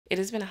It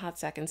has been a hot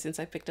second since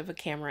I picked up a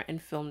camera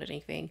and filmed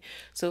anything.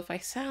 So if I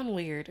sound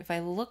weird, if I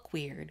look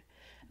weird,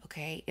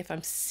 okay, if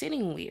I'm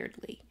sitting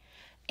weirdly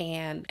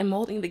and am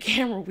holding the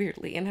camera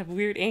weirdly and have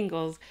weird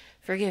angles,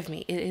 forgive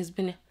me. It has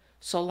been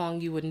so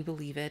long you wouldn't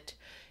believe it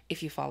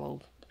if you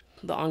follow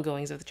the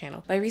ongoings of the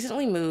channel. I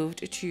recently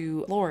moved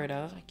to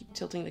Florida. I keep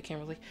tilting the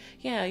camera like,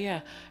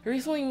 yeah. I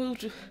recently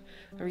moved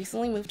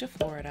to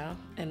Florida,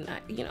 and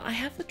I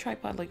have the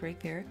tripod like right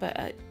there,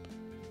 but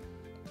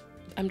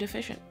I'm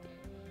deficient.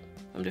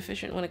 I'm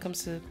deficient when it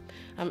comes to,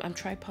 I'm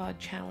tripod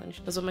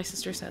challenged. That's what my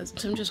sister says.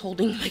 So I'm just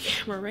holding the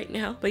camera right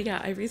now. But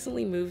yeah, I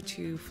recently moved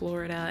to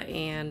Florida,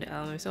 and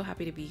I'm so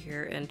happy to be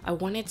here. And I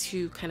wanted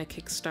to kind of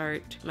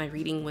kickstart my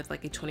reading with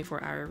like a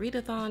 24-hour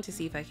readathon to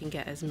see if I can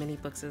get as many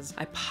books as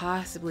I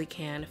possibly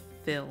can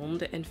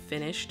filmed and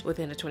finished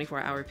within a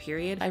 24-hour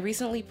period. I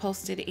recently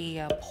posted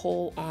a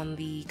poll on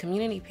the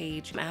community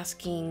page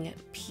asking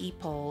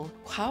people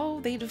how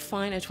they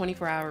define a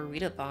 24-hour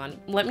readathon.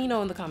 Let me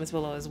know in the comments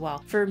below as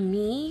well. For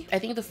me, I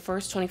think the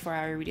first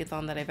 24-hour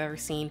readathon that I've ever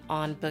seen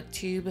on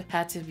BookTube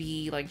had to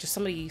be like just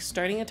somebody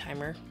starting a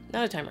timer,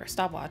 not a timer, a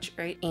stopwatch,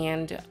 right?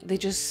 And they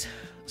just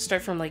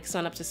start from like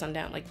sun up to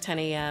sundown, like 10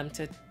 a.m.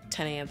 to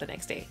 10 a.m. the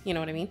next day, you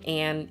know what I mean?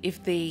 And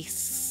if they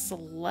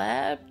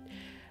slept,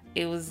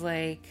 it was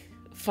like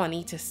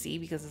funny to see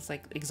because it's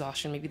like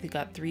exhaustion. Maybe they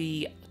got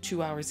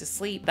 2 hours of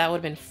sleep. That would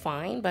have been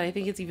fine, but I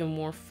think it's even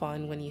more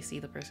fun when you see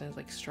the person is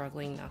like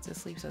struggling not to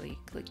sleep, so they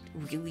like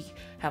really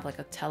have like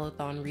a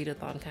telethon,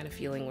 readathon kind of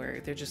feeling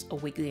where they're just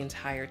awake the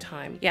entire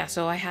time. Yeah,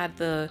 so I had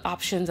the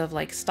options of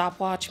like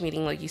stopwatch,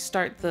 meaning like you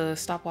start the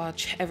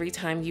stopwatch every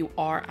time you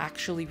are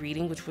actually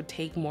reading, which would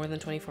take more than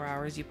 24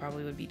 hours. You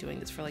probably would be doing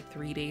this for like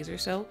 3 days or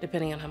so,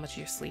 depending on how much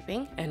you're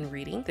sleeping and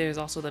reading. There's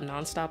also the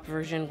non-stop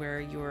version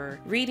where you're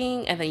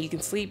reading and then you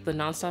can sleep. The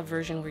non-stop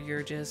version where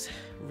you're just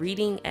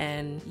reading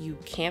and you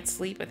can't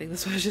sleep. I think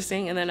that's what I was just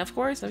saying. And then of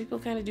course some people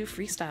kind of do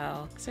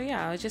freestyle. So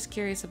yeah, I was just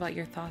curious about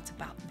your thoughts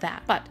about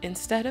that. But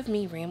instead of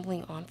me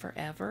rambling on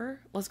forever,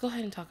 let's go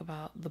ahead and talk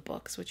about the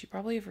books, which you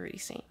probably have already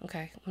seen.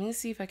 Okay, let me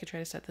see if I could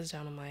try to set this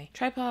down on my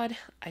tripod.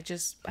 I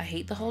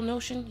hate the whole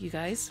notion, you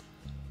guys.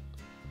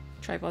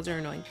 Tripods are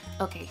annoying.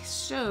 Okay,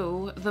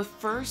 so the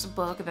first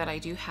book that I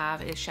do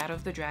have is Shadow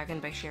of the Dragon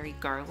by Sherry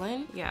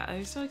Garland. Yeah,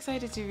 I'm so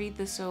excited to read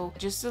this. So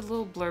just a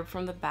little blurb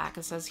from the back.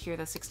 It says here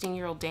that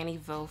 16-year-old Danny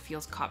Vo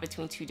feels caught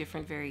between two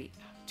very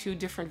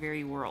different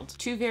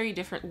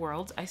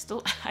worlds.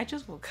 I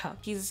just woke up.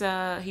 He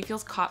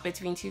feels caught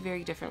between two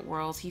very different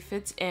worlds. He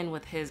fits in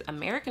with his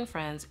American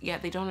friends,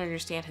 yet they don't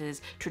understand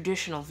his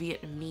traditional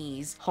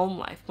Vietnamese home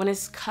life. When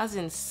his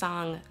cousin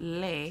Sang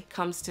Le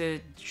comes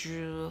to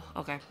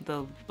okay,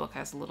 the book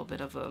has a little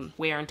bit of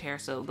wear and tear,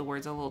 so the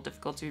words are a little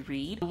difficult to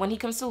read. When he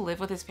comes to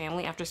live with his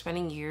family after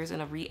spending years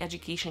in a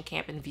re-education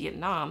camp in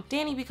Vietnam,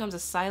 Danny becomes a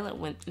silent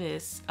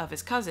witness of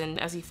his cousin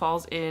as he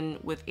falls in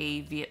with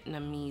a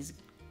Vietnamese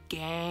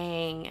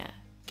gang.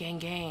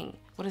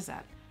 What is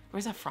that?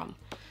 Where's that from?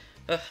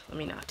 Let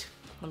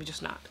me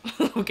just not.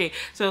 Okay,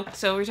 so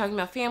we're talking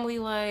about family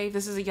life.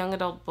 This is a young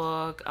adult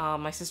book.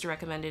 My sister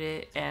recommended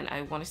it and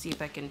I want to see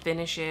if I can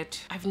finish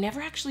it. I've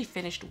never actually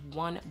finished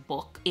one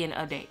book in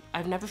a day.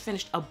 I've never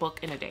finished a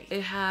book in a day.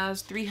 It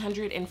has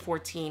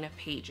 314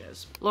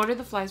 pages. Lord of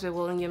the Flies by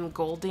William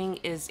Golding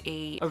is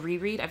a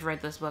reread. I've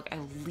read this book at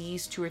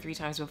least 2 or 3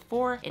 times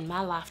before in my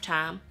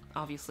lifetime,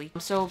 obviously.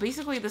 So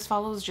basically this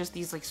follows just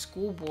these like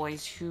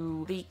schoolboys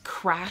who they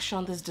crash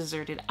on this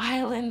deserted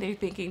island. They're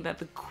thinking that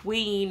the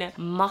queen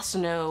must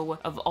know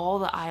of all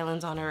the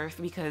islands on earth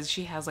because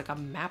she has like a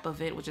map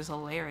of it, which is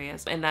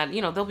hilarious, and that,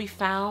 you know, they'll be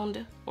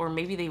found or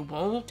maybe they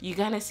won't. You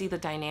kind of see the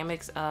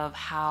dynamics of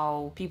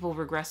how people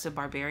regress to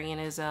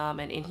barbarianism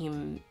and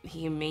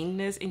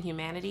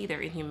inhumanity, their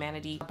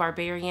inhumanity,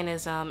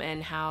 barbarianism,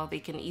 and how they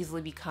can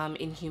easily become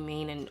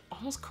inhumane and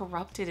almost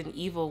corrupted and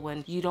evil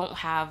when you don't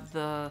have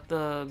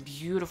the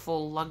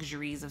beautiful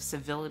luxuries of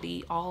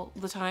civility all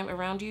the time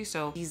around you.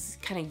 So these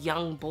kind of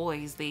young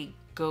boys, they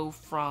go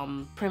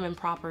from prim and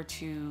proper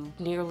to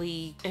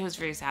nearly, it was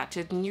very sad,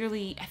 to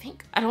nearly,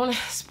 I don't want to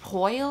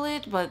spoil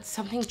it, but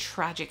something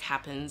tragic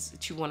happens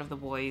to one of the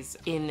boys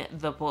in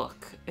the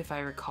book, if I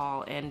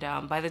recall. And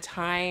by the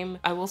time,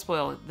 I will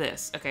spoil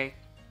this, okay?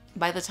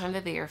 By the time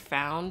that they are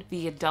found,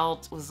 the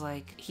adult was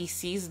like, he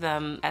sees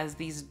them as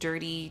these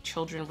dirty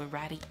children with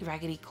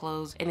raggedy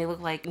clothes, and they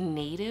look like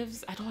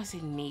natives. I don't want to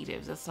say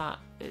natives, that's not,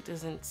 it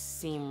doesn't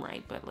seem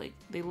right, but like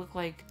they look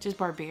like just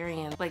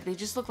barbarians. Like they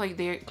just look like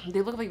they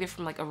look like they're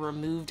from like a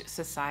removed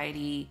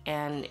society,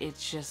 and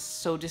it's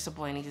just so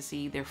disappointing to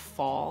see their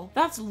fall.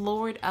 That's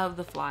Lord of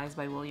the Flies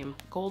by William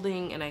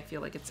Golding, and I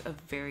feel like it's a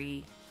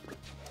very,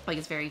 like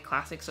it's very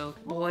classic. So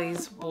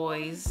boys,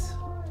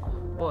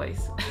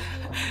 boys.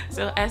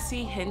 So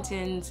S.C.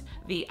 Hinton's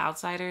The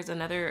Outsiders,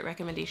 another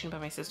recommendation by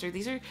my sister.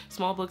 These are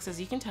small books, as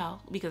you can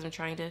tell, because I'm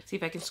trying to see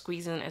if I can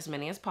squeeze in as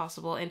many as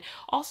possible. And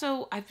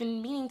also, I've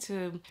been meaning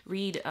to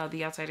read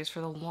The Outsiders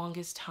for the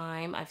longest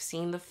time. I've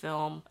seen the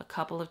film a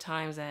couple of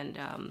times, and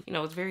you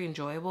know, it's very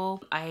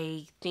enjoyable.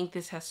 I think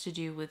this has to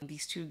do with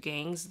these two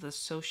gangs, the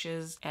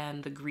Xoxos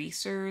and the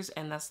Greasers,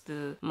 and that's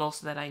the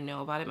most that I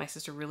know about it. My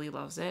sister really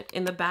loves it.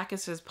 In the back, it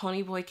says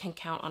Ponyboy can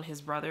count on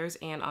his brothers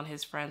and on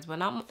his friends, but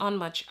not on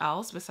much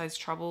else besides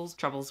trouble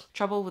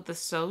with the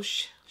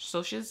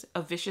Xoxos,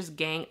 a vicious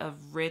gang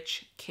of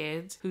rich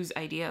kids whose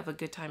idea of a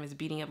good time is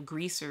beating up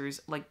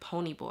greasers like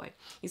Ponyboy.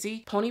 You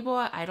see,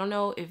 Ponyboy, I don't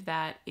know if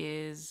that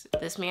is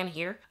this man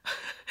here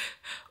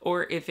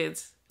or if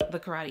it's the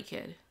Karate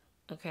Kid,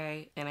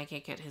 okay? And I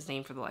can't get his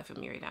name for the life of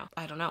me right now.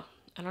 I don't know.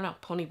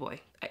 Ponyboy.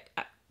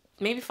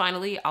 Maybe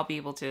finally I'll be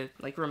able to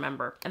like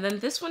remember. And then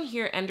this one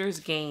here,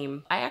 Ender's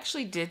Game. I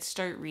actually did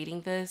start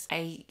reading this.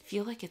 I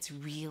feel like it's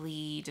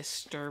really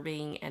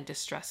disturbing and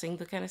distressing,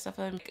 the kind of stuff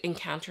I'm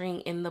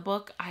encountering in the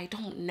book. I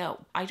don't know,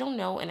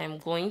 and I'm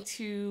going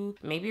to,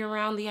 maybe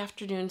around the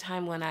afternoon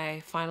time when I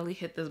finally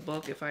hit this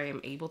book, if I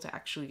am able to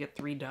actually get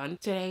 3 done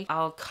today,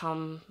 I'll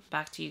come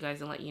back to you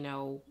guys and let you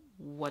know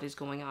what is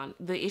going on.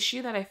 The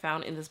issue that I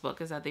found in this book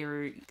is that they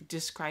were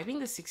describing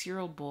the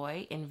 6-year-old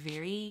boy in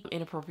very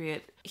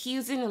inappropriate, he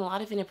was in a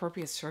lot of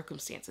inappropriate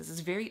circumstances.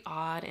 It's very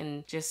odd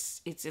and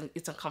just, it's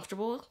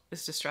uncomfortable,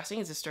 it's distressing,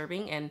 it's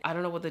disturbing, and I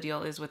don't know what the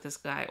deal is with this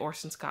guy,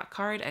 Orson Scott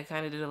Card. I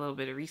kind of did a little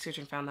bit of research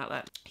and found out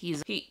that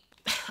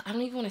I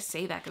don't even want to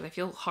say that because I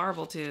feel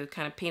horrible to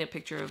kind of paint a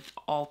picture of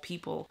all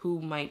people who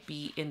might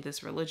be in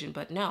this religion.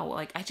 But no,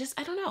 like, I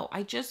don't know.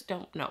 I just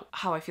don't know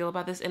how I feel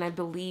about this. And I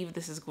believe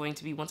this is going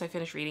to be, once I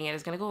finish reading it,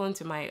 it's going to go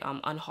into my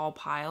unhaul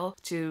pile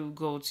to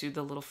go to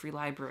the little free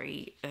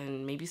library.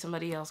 And maybe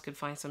somebody else could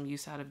find some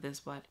use out of this.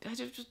 But I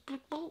just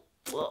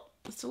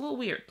it's a little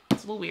weird.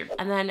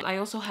 And then I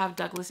also have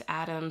Douglas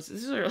Adams.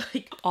 These are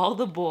like all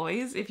the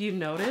boys, if you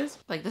notice.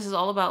 Like, this is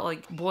all about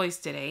like boys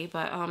today.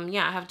 But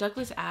yeah, I have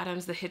Douglas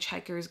Adams, The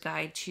Hitchhiker's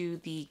Guide to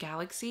the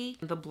Galaxy.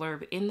 The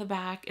blurb in the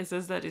back, it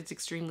says that it's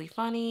extremely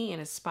funny and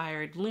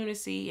inspired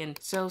lunacy. And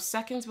so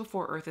seconds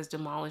before Earth is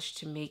demolished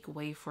to make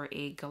way for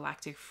a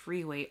galactic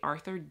freeway,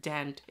 Arthur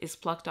Dent is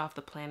plucked off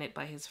the planet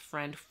by his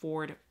friend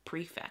Ford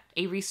Prefect,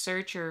 a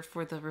researcher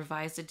for the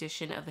revised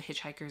edition of The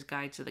Hitchhiker's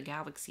Guide to the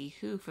Galaxy,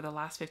 who for the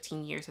last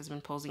 15 years has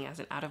been posing as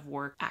an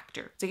out-of-work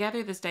actor.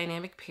 Together, this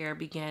dynamic pair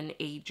began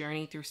a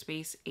journey through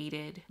space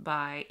aided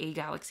by a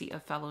galaxy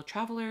of fellow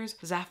travelers,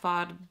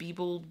 Zaphod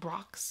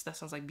Beeblebrox, that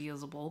sounds like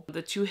Beelzebub,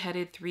 the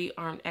two-headed,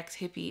 three-armed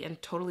ex-hippie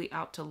and totally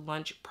out to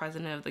lunch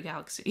president of the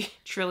galaxy,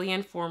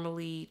 Trillian,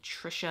 formerly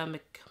Trisha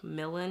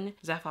McMillan,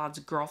 Zaphod's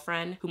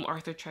girlfriend, whom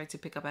Arthur tried to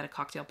pick up at a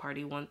cocktail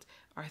party once.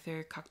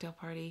 Arthur, cocktail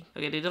party.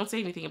 Okay, they don't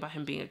say anything about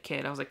him being a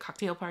kid. I was like,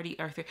 cocktail party,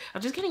 Arthur.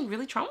 I'm just getting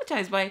really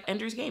traumatized by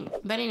Ender's Game.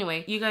 But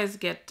anyway, you guys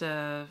get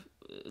the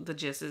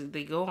gist.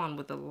 They go on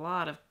with a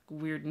lot of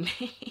weird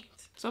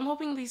names. So I'm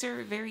hoping these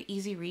are very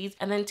easy reads.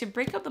 And then to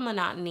break up the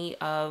monotony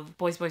of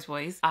boys,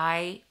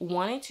 I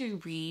wanted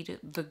to read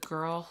The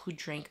Girl Who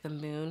Drank the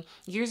Moon.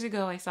 Years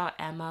ago, I saw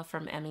Emma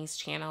from Emmy's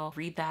channel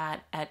read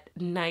that at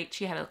night.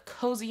 She had a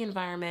cozy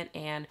environment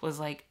and was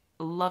like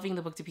loving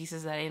the book to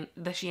pieces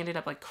that she ended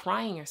up like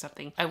crying or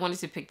something. I wanted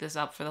to pick this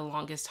up for the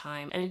longest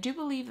time, and I do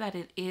believe that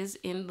it is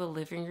in the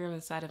living room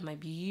inside of my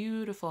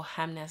beautiful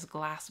Hemnes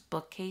glass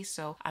bookcase,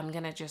 so I'm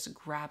gonna just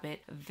grab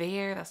it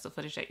there. That's the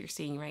footage that you're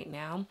seeing right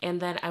now. And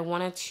then I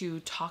wanted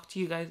to talk to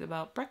you guys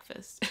about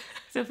breakfast.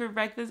 So for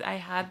breakfast, I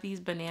had these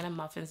banana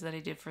muffins that I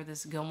did for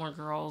this Gilmore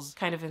Girls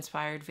kind of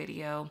inspired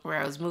video where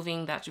I was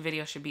moving. That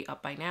video should be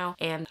up by now.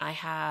 And I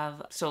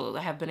have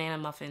banana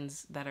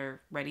muffins that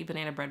are ready,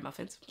 banana bread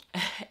muffins.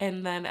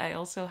 And then I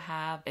also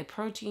have a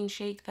protein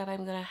shake that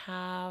I'm gonna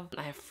have.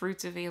 I have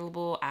fruits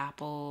available,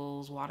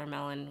 apples,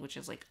 watermelon, which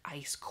is like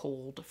ice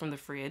cold from the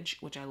fridge,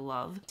 which I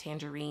love.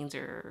 Tangerines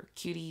or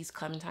cuties,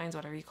 clementines,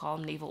 whatever you call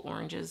them, navel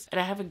oranges. And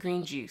I have a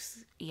green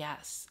juice.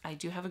 Yes, I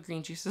do have a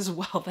green juice as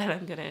well that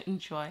I'm gonna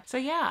enjoy. So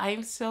yeah,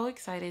 I'm so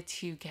excited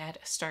to get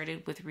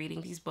started with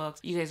reading these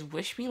books. You guys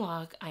wish me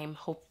luck. I'm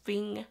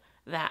hoping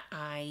that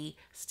I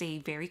stay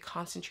very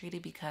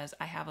concentrated because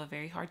I have a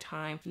very hard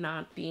time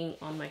not being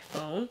on my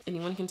phone.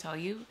 Anyone can tell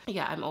you.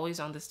 Yeah, I'm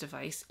always on this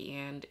device,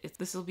 and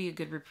this will be a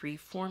good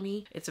reprieve for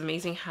me. It's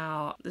amazing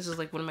how this is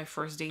like one of my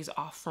first days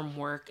off from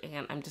work,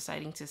 and I'm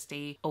deciding to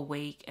stay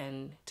awake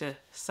and to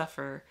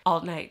suffer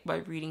all night by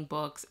reading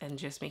books and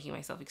just making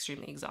myself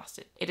extremely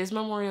exhausted. It is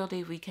Memorial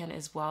Day weekend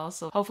as well,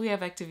 so hopefully I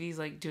have activities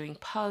like doing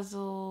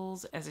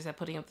puzzles, as I said,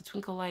 putting up the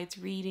twinkle lights,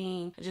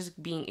 reading,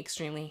 just being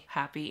extremely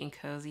happy and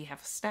cozy,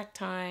 have a snack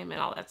time and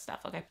all that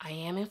stuff. Okay, I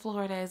am in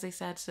Florida, as I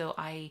said, so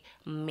I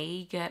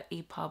may get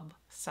a pub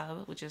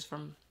sub, which is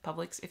from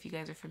Publix, if you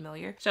guys are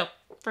familiar. So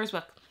first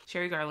book,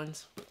 Sherry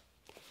Garland's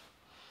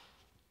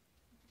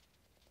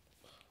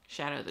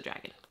Shadow of the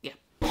Dragon. Yeah,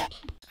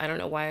 I don't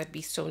know why I'd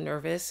be so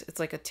nervous. It's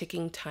like a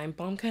ticking time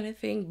bomb kind of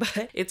thing,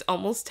 but it's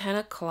almost 10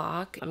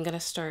 o'clock. I'm gonna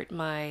start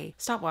my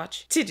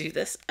stopwatch to do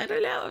this. I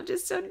don't know, I'm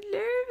just so nervous.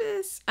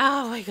 nervous.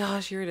 Oh my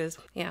gosh, here it is.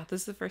 Yeah,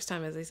 this is the first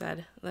time, as I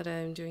said, that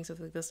I'm doing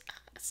something like this.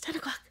 It's 10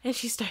 o'clock and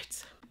she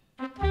starts.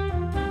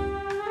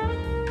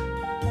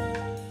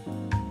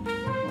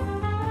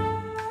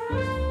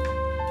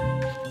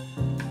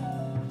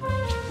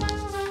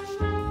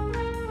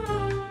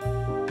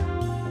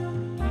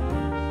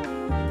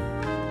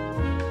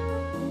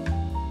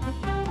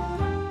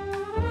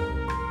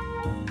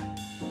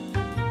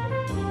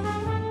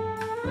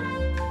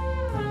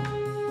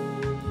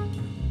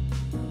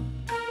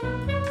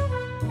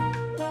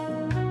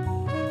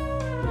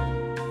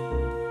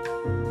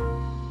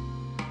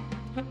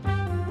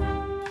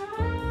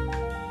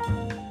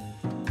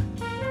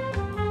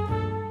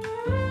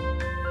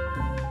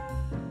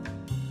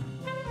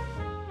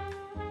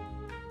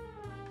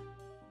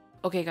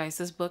 Okay guys,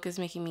 this book is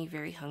making me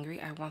very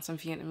hungry. I want some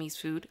Vietnamese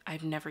food.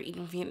 I've never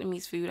eaten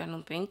Vietnamese food, I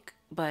don't think,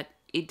 but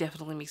it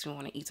definitely makes me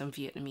want to eat some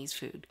Vietnamese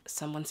food.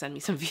 Someone send me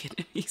some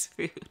Vietnamese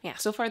food. Yeah,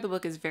 so far the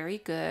book is very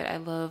good. I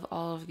love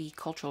all of the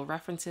cultural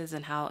references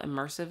and how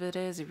immersive it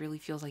is. It really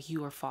feels like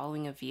you are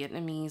following a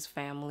Vietnamese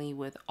family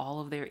with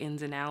all of their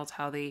ins and outs,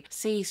 how they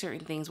say certain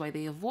things, why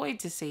they avoid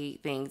to say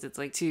things. It's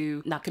like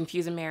to not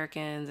confuse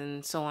Americans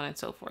and so on and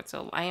so forth.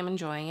 So I am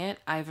enjoying it.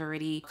 I've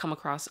already come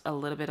across a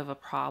little bit of a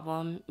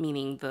problem,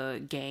 meaning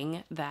the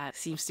gang that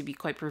seems to be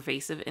quite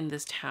pervasive in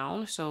this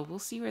town. So we'll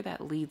see where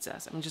that leads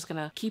us. I'm just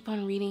gonna keep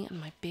on reading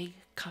on my big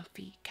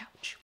comfy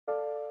couch.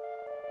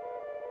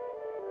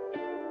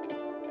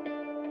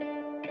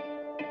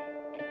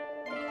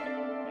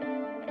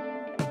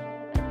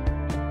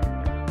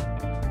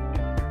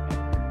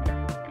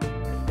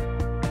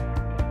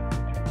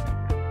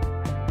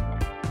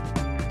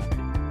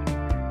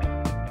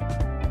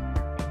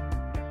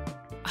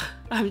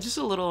 I'm just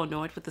a little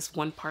annoyed with this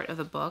one part of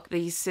the book.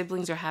 These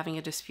siblings are having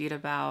a dispute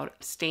about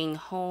staying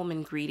home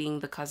and greeting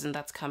the cousin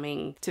that's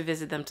coming to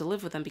visit them to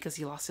live with them because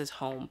he lost his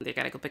home. They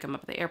gotta go pick him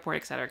up at the airport,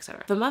 etc.,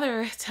 etc. The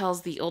mother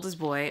tells the oldest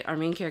boy, our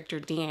main character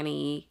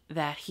Danny,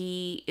 that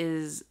he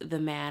is the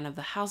man of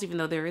the house, even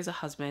though there is a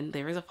husband,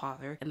 there is a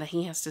father, and that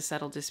he has to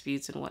settle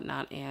disputes and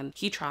whatnot. And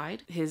he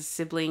tried. His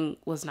sibling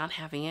was not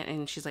having it,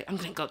 and she's like, I'm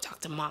gonna go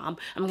talk to mom.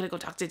 I'm gonna go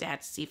talk to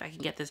dad to see if I can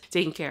get this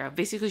taken care of.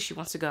 Basically, she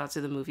wants to go out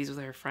to the movies with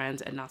her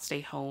friends and not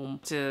stay home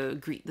to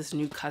greet this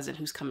new cousin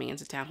who's coming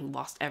into town who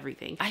lost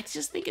everything. I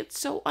just think it's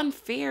so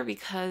unfair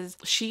because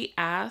she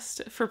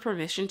asked for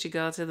permission to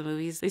go to the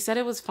movies. They said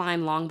it was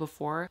fine long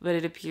before, but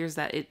it appears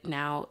that it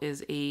now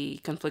is a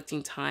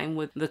conflicting time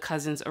with the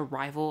cousin's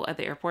arrival at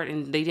the airport,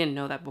 and they didn't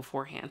know that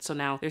beforehand. So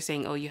now they're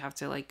saying, oh, you have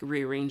to like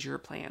rearrange your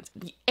plans.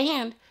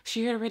 And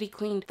she had already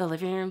cleaned the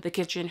living room, the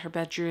kitchen, her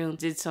bedroom,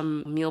 did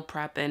some meal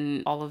prep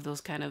and all of those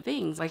kind of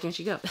things. Why can't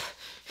she go?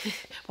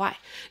 Why?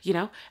 You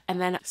know? And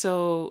then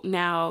so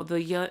now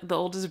the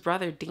oldest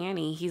brother,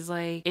 Danny, he's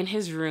like in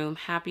his room,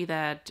 happy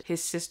that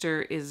his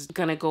sister is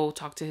gonna go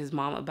talk to his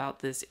mom about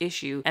this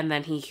issue. And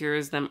then he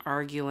hears them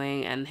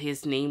arguing and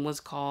his name was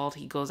called.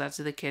 He goes out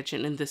to the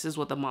kitchen and this is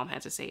what the mom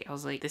had to say. I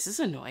was like, this is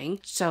annoying.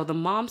 So the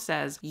mom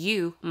says,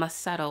 you must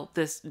settle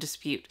this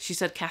dispute. She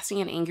said, casting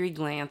an angry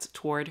glance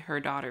toward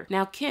her daughter.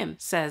 Now Kim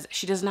says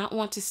she does not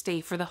want to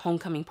stay for the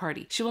homecoming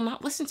party. She will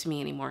not listen to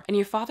me anymore. And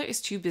your father is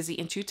too busy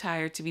and too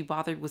tired to be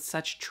bothered with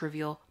such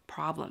trivial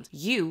problems.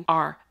 You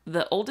are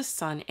the oldest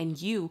son and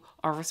you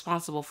are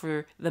responsible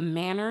for the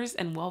manners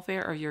and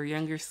welfare of your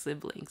younger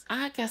siblings.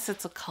 I guess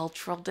it's a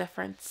cultural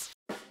difference.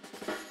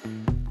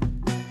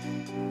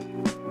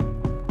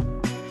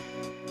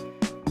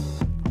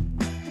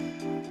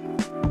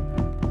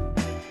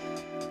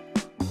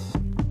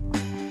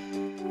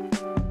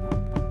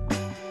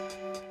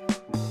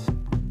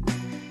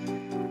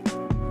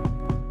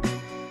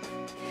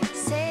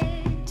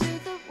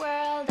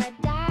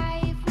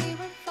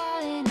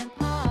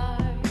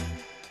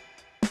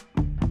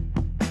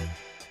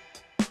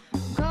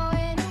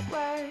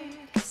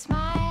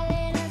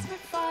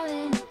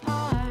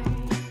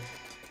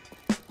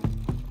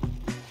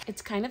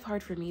 It's kind of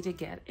hard for me to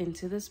get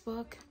into this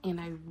book, and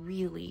I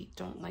really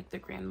don't like the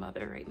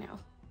grandmother right now.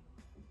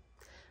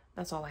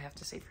 That's all I have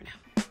to say for now.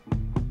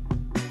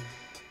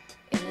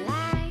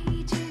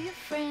 Lie to your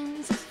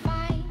friends is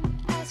fine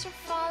as you're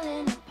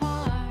falling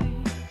apart.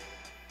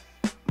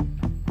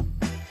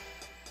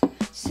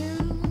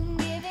 Soon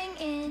giving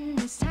in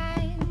this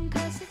time,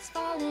 'cause it's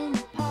falling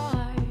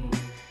apart.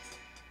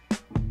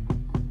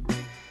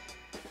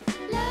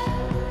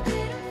 Love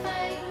didn't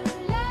find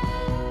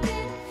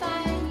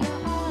your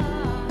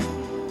heart.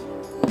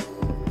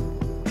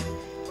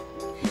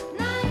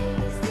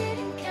 Nights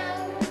didn't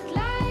count,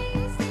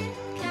 lies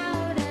didn't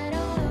count at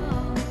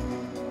all.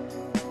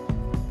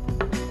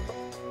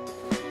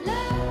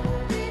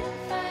 Love didn't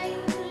find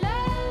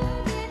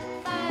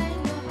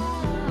your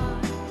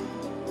heart.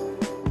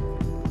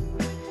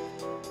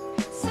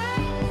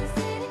 Silence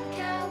didn't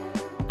count.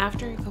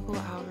 After a couple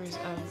of hours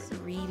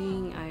of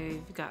reading,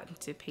 I've gotten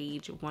to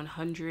page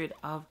 100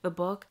 of the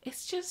book.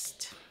 It's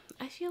just,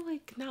 I feel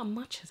like not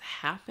much has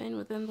happened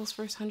within those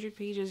first 100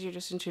 pages. You're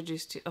just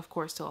introduced to, of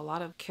course, to a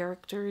lot of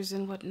characters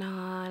and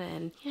whatnot.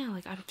 And yeah,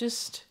 like I'm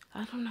just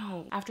I don't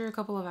know. After a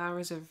couple of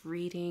hours of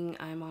reading,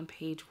 I'm on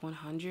page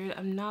 100.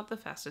 I'm not the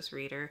fastest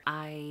reader.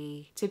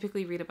 I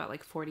typically read about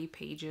like 40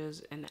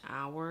 pages an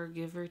hour,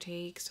 give or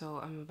take. So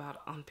I'm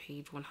about on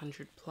page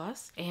 100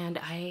 plus. And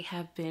I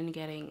have been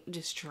getting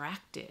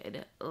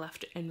distracted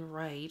left and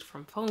right,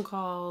 from phone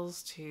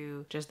calls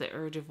to just the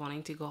urge of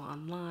wanting to go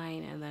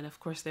online. And then of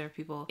course there are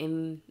people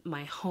in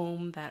my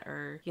home that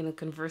are, you know,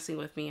 conversing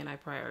with me, and I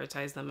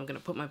prioritize them. I'm gonna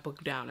put my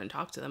book down and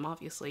talk to them,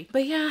 obviously.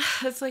 But yeah,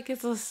 it's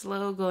a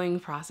slow going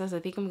process. I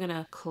think I'm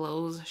gonna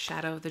close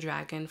Shadow of the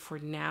Dragon for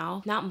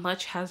now. Not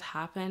much has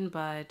happened,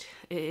 but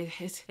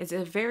it's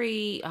a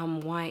very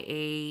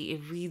YA.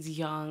 It reads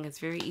young. It's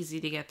very easy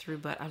to get through,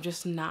 but I'm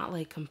just not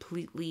like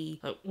completely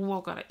like,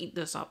 oh, gotta eat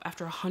this up.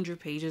 After 100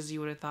 pages,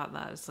 you would have thought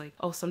that it's like,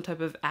 oh, some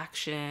type of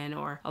action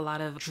or a lot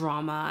of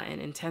drama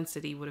and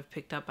intensity would have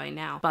picked up by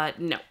now.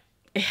 But no,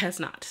 it has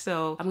not.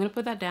 So I'm gonna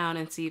put that down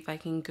and see if I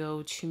can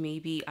go to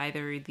maybe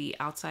either The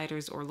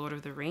Outsiders or Lord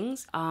of the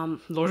Rings.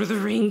 Lord of the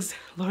Rings,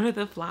 Lord of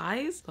the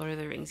Flies, Lord of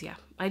the Rings. Yeah,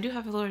 I do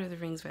have a Lord of the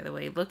Rings, by the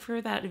way. Look for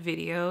that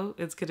video.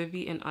 It's gonna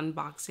be an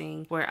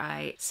unboxing where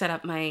I set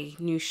up my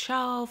new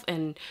shelf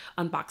and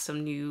unbox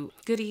some new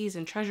goodies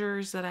and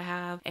treasures that I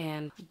have,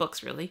 and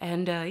books really.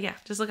 And yeah,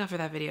 just look out for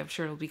that video. I'm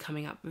sure it'll be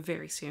coming up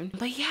very soon.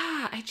 But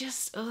yeah, I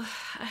just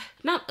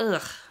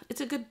it's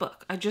a good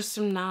book. I just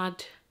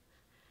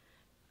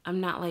I'm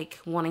not like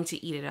wanting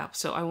to eat it up.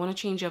 So I want to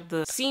change up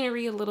the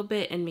scenery a little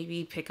bit and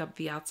maybe pick up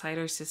The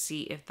Outsiders to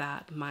see if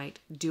that might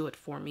do it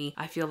for me.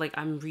 I feel like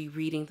I'm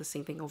rereading the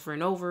same thing over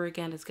and over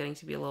again. It's getting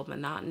to be a little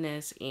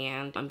monotonous,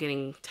 and I'm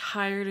getting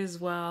tired as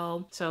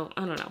well. So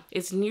I don't know.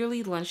 It's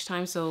nearly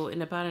lunchtime, so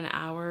in about an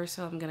hour or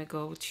so, I'm gonna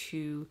go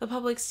to the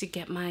Publix to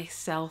get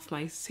myself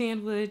my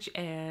sandwich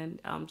and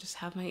just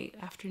have my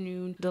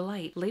afternoon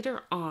delight.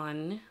 Later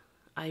on,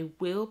 I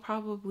will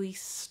probably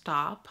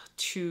stop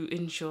to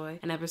enjoy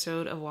an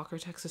episode of Walker,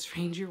 Texas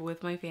Ranger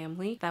with my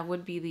family. That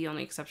would be the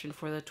only exception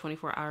for the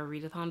 24-hour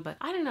readathon, but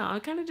I don't know.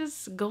 I'm kind of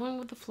just going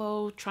with the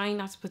flow, trying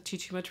not to put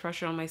too much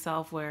pressure on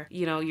myself where,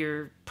 you know,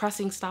 you're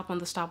pressing stop on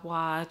the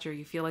stopwatch or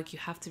you feel like you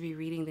have to be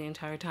reading the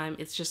entire time.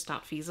 It's just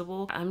not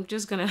feasible. I'm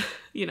just gonna,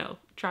 you know,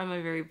 try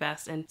my very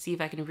best and see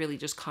if I can really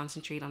just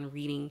concentrate on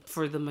reading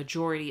for the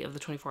majority of the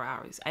 24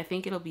 hours. I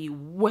think it'll be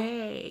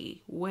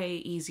way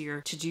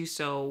easier to do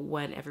so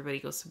when everybody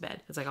goes to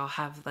bed. It's like I'll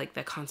have like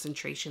that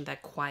concentration,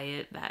 that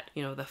quiet, that,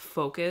 you know, the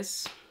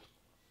focus.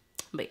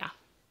 But yeah,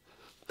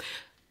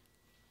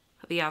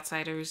 The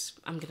Outsiders,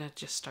 I'm gonna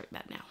just start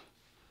that now.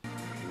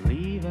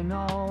 Leaving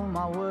all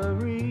my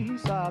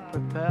worries, I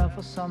prepare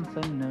for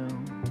something new.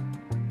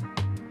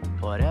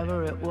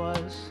 Whatever it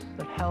was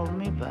that held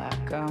me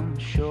back, I'm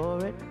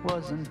sure it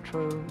wasn't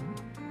true.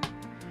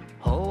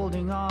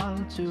 Holding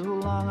on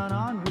too long and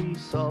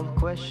unresolved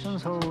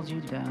questions hold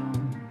you down.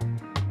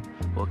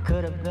 What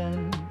could have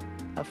been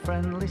a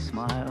friendly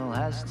smile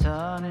has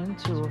turned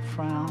into a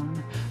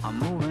frown. I'm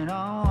moving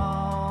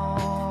on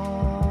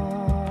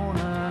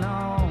and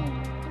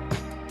on,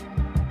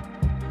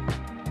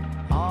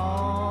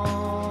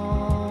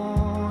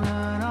 on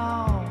and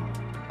on.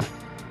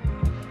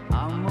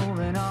 I'm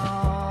moving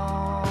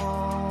on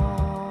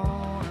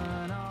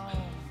and on.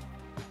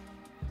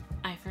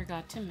 I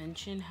forgot to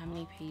mention how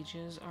many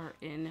pages are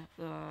in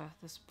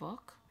this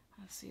book.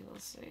 Let's see.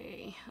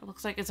 It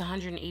looks like it's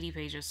 180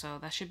 pages, so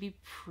that should be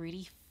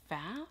pretty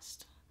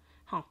fast.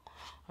 Huh.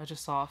 I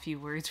just saw a few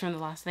words from the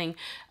last thing.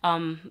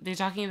 They're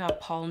talking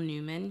about Paul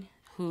Newman,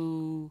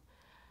 who,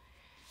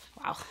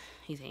 wow,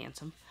 he's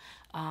handsome.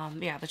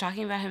 Yeah, they're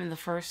talking about him on the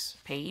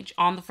first page,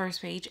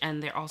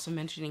 and they're also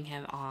mentioning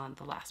him on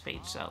the last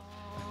page, so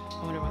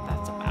I wonder what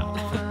that's about.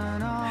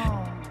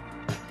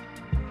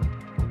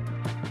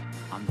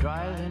 I'm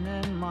driving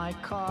in my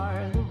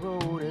car, the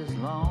road is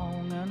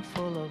long and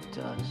full of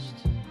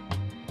dust.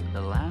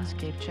 The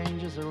landscape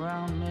changes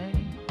around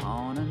me,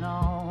 on and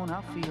on,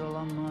 I feel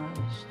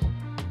immersed.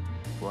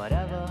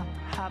 Whatever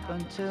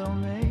happened to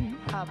me,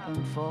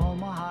 happened for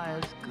my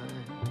highest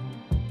good.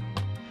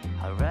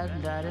 I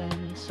read that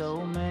in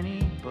so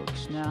many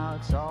books, now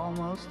it's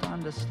almost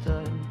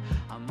understood.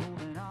 I'm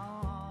moving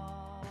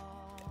on.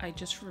 I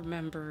just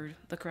remembered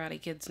the Karate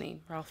Kid's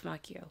name, Ralph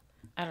Macchio.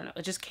 I don't know,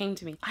 it just came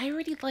to me. I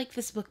already like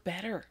this book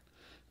better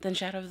than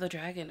Shadow of the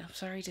Dragon. I'm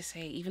sorry to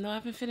say, even though I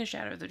haven't finished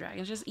Shadow of the Dragon,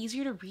 it's just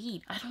easier to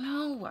read. I don't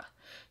know.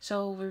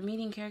 So we're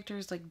meeting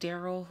characters like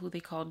Daryl, who they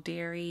call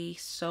Dairy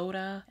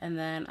Soda, and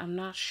then I'm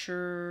not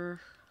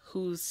sure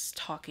who's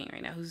talking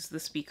right now, who's the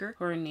speaker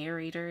or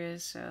narrator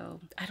is. So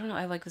I don't know,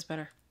 I like this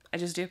better. I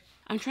just do.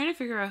 I'm trying to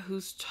figure out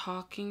who's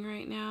talking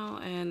right now,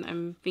 and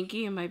I'm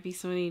thinking it might be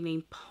somebody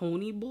named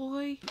Pony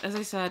Boy. As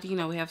I said, you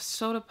know, we have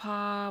Soda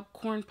Pop,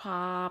 Corn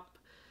Pop,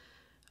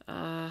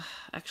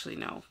 actually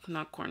no,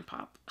 not Corn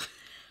Pop.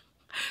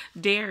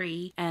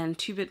 Dairy, and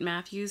Two-Bit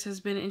Matthews has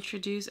been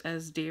introduced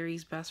as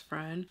Dairy's best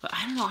friend. But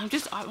I don't know, I'm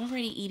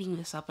already eating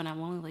this up, and I'm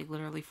only like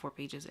literally 4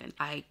 pages in.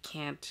 I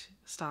can't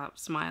stop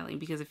smiling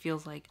because it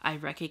feels like I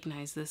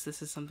recognize this.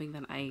 This is something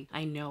that I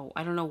know.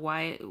 I don't know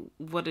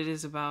what it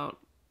is about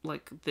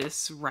like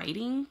this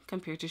writing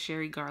compared to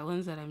Sherry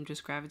Garland's that I'm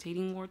just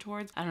gravitating more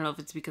towards. I don't know if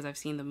it's because I've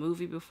seen the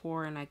movie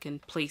before and I can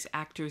place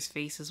actors'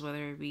 faces,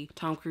 whether it be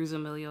Tom Cruise,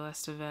 Emilio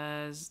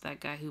Estevez,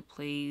 that guy who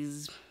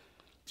plays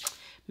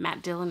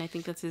Matt Dillon, I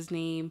think that's his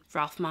name,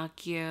 Ralph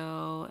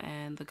Macchio,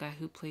 and the guy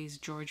who plays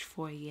George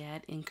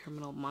Foyet in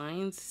Criminal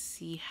Minds,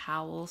 C.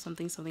 Howell,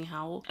 something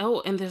Howell.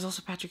 Oh, and there's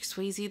also Patrick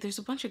Swayze. There's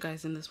a bunch of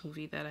guys in this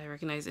movie that I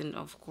recognize, and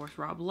of course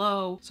Rob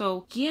Lowe.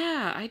 So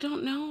yeah, I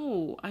don't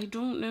know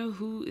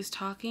who is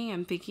talking.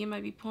 I'm thinking it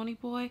might be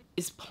Ponyboy.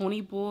 Is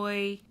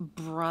Ponyboy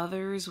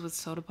brothers with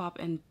Soda Pop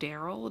and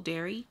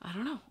Derry? I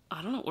don't know.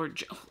 Or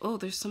oh,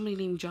 there's somebody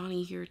named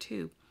Johnny here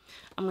too.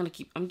 I'm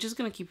just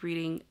gonna keep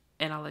reading,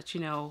 and I'll let you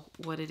know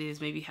what it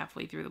is maybe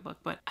halfway through the book.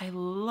 But I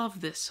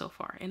love this so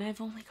far, and I've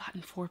only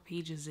gotten 4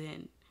 pages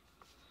in.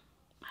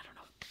 I don't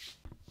know.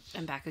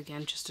 I'm back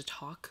again just to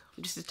talk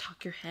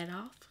your head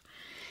off,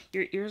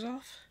 your ears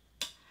off.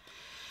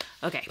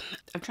 Okay,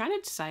 I'm trying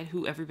to decide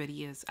who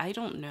everybody is. I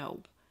don't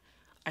know.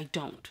 I'm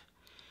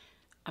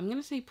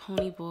gonna say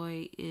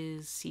Ponyboy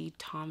is C.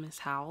 Thomas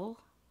Howell,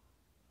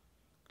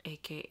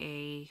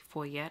 aka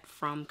Foyet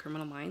from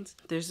Criminal Minds.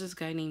 There's this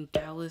guy named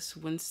Dallas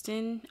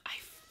Winston. I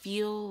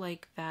feel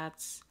like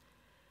that's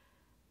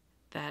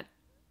that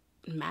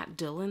Matt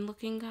Dillon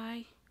looking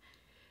guy.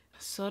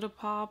 Soda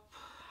Pop,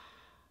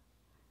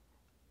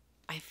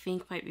 I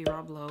think might be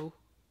Rob Lowe.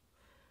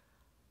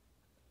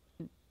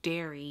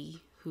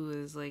 Derry, who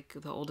is like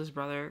the oldest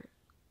brother,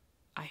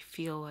 I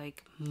feel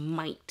like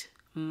might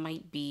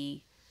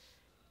be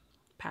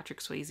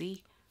Patrick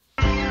Swayze.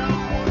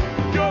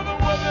 You're the one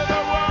that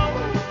I want.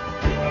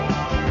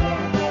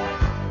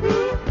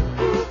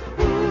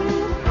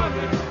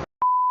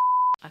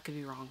 I could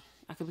be wrong.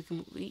 I could be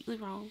completely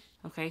wrong.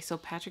 Okay, so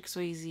Patrick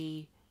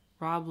Swayze,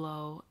 Rob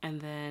Lowe,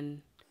 and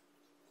then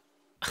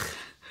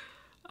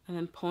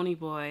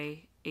Ponyboy,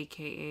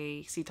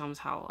 aka C. Thomas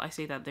Howell. I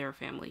say that they're a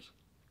family.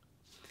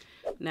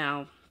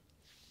 Now,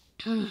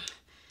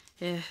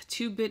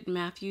 2-Bit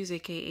Matthews,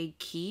 aka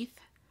Keith.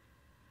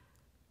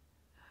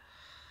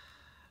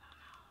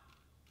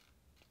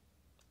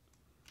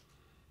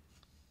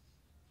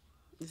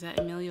 Is that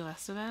Emilio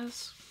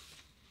Estevez?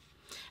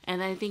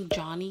 And I think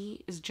Johnny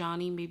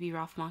maybe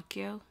Ralph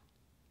Macchio.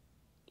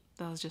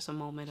 That was just a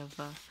moment of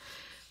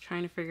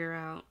trying to figure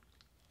out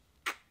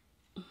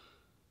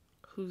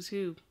who's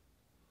who.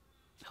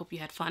 Hope you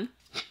had fun.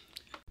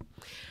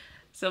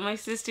 So my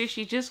sister,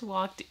 she just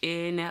walked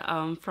in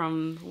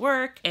from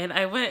work, and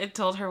I went and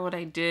told her what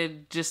I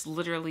did just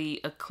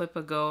literally a clip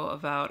ago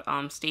about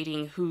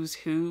stating who's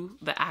who,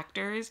 the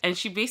actors. And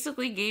she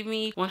basically gave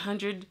me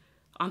 100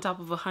 on top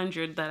of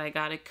 100 that I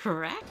got it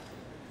correct.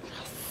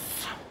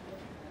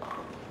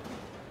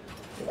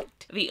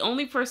 The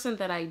only person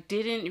that I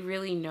didn't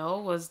really know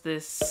was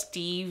this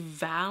Steve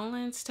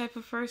Valance type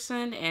of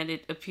person, and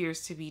it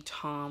appears to be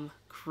Tom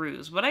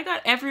Cruise. But I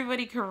got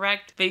everybody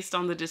correct based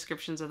on the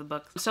descriptions of the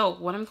book. So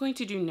what I'm going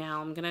to do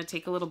now, I'm going to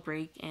take a little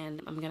break,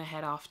 and I'm going to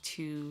head off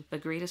to the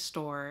greatest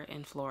store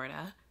in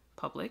Florida,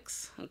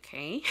 Publix,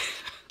 okay?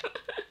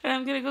 And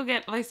I'm gonna go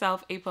get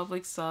myself a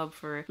Publix sub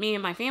for me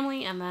and my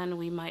family, and then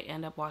we might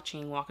end up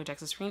watching Walker,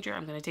 Texas Ranger.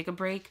 I'm gonna take a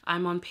break.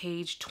 I'm on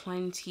page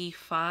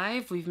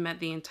 25. We've met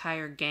the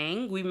entire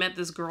gang. We met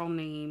this girl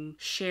named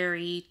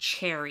Cherry.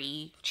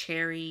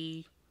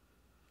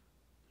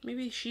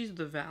 Maybe she's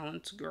the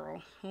Valance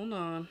girl. Hold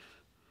on.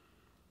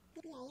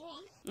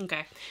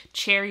 Okay,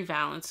 Cherry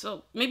Valance.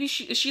 So maybe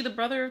is she the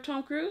brother of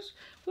Tom Cruise?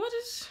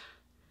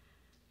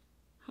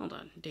 Hold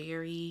on,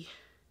 Derry.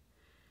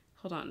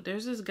 Hold on,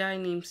 there's this guy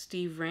named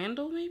Steve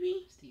Randall,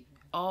 maybe?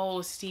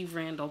 Oh, Steve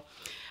Randall.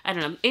 I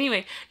don't know.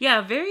 Anyway, yeah,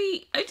 I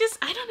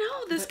don't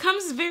know. This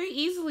comes very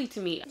easily to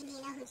me. Do you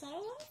know who Cherry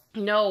is?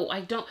 No,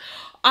 I don't.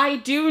 I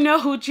do know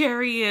who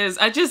Cherry is.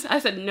 I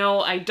said, no,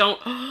 I don't.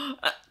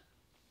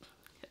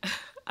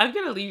 I'm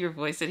going to leave your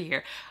voice in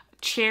here.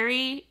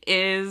 Cherry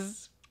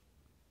is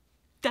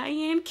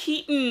Diane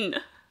Keaton.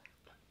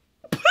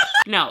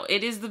 No,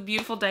 it is the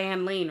beautiful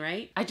Diane Lane,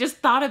 right? I just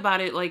thought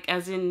about it like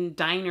as in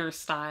diner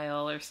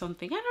style or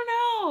something. I don't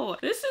know.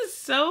 This is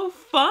so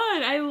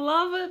fun. I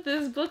love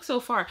this book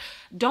so far.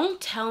 Don't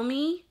tell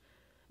me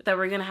that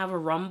we're going to have a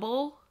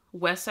rumble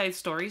West Side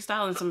Story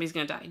style and somebody's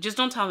going to die. Just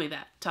don't tell me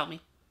that. Tell me.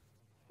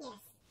 Yes.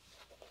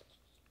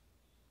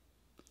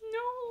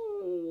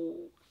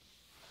 No.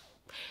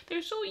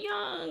 They're so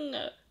young.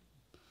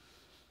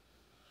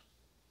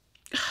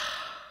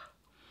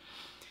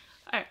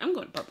 All right, I'm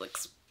going to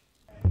Publix.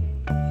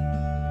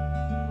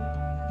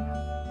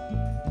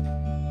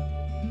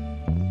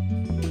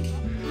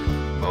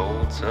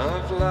 Bolts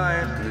of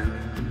lightning,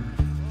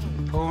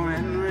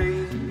 pouring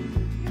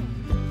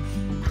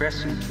rain,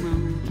 crescent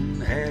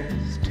moon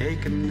has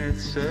taken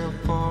itself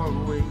far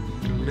away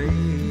to lay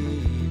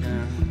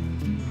down.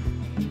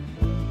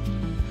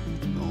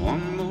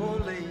 One more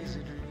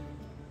lazy dream.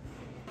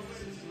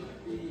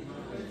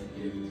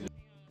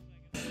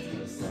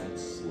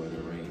 That's where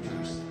the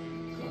Rangers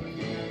gonna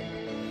go.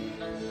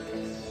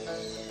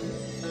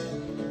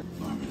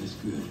 Farmer, that's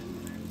good.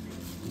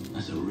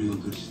 That's a real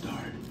good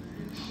start.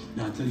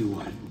 Now, I'll tell you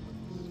what,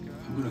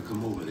 I'm gonna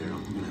come over there.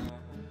 I'm gonna...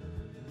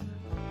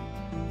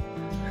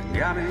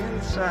 Got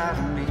inside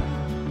of me.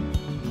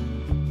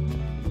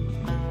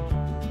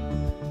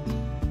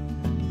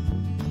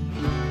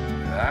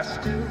 I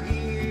still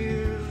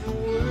hear the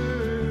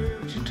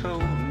words you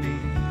told me.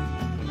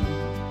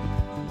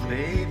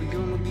 Baby,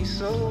 gonna be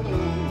so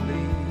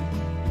lonely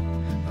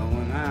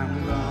when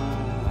I'm gone.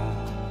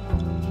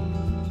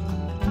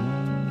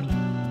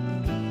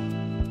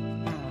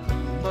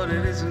 But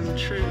it isn't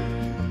true.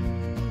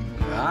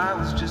 I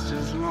was just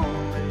as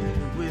lonely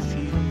with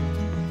you.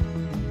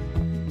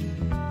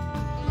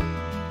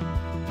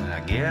 I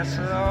guess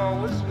it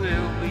always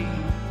will be.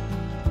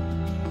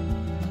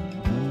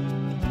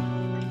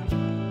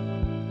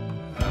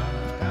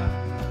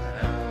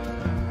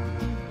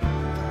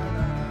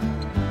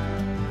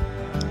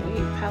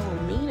 Hey,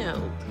 Palomino.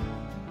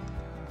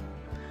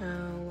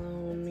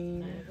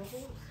 Palomino.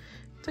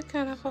 It's a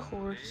kind of a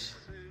horse.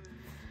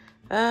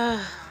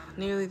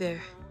 Nearly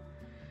there.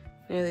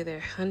 Nearly there.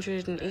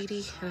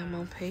 180, and I'm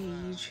on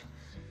page.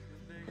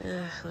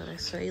 Let me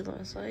see.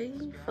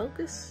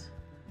 Focus.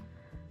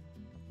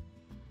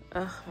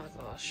 Oh my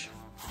gosh.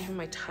 Even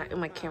my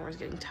camera's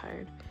getting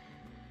tired.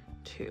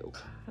 Too.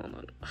 Hold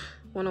on.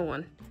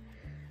 101.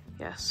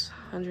 Yes,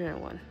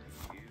 101.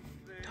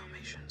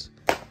 Dalmatians.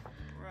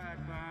 Right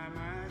by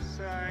my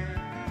side,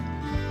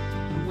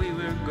 we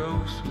were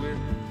ghosts with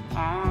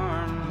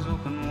arms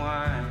open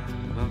wide,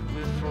 but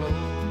we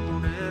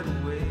floated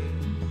away.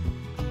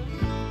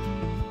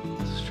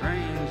 A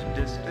strange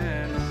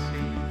distant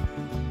sea.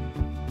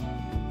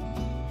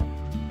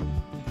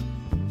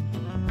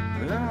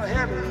 Well,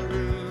 heaven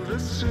grew the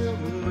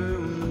silver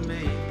moon,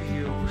 made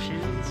the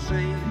ocean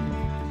sail.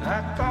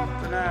 I thought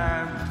that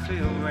I would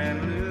feel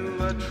brand new,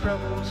 but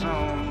trouble's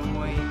on the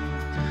way.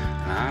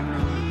 I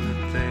know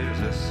that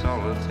there's a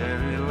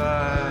solitary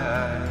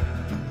life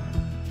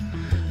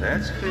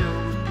that's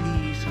filled with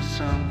peace, or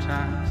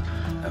sometimes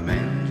a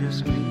man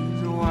just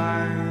needs a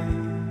wife.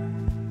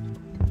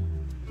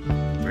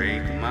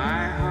 Break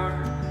my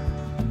heart,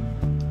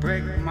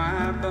 break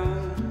my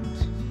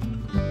bones,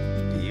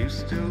 you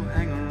still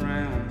hang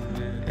around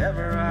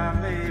wherever I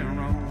may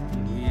roam.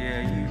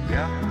 Yeah, you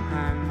got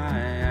behind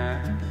my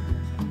eye.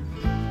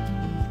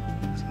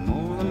 It's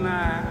more than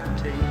I can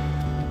take.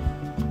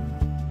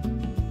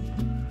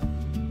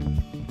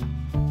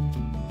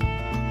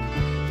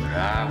 But I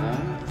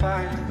won't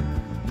fight,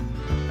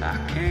 I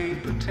can't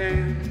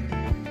pretend.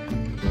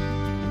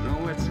 No,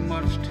 it's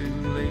much too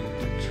late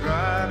to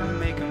try to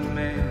make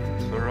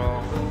amends for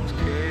all those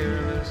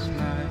careless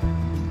nights.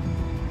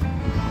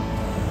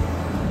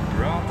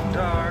 Brought the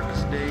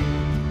darkest days.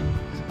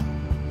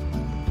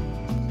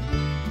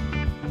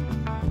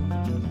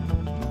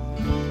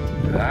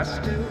 I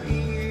still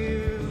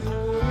hear the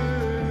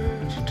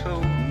words you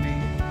told me.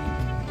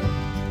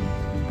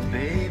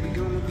 Baby,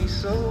 gonna be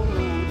so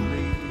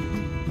lonely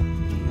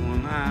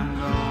when I'm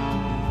gone.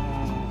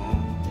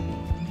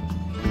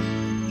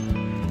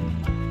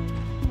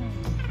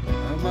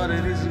 But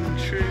it isn't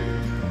true.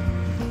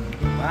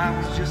 I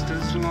was just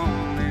as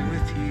lonely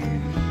with you.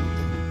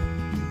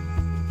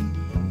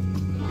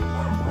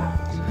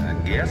 So I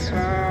guess I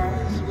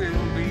always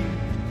will be.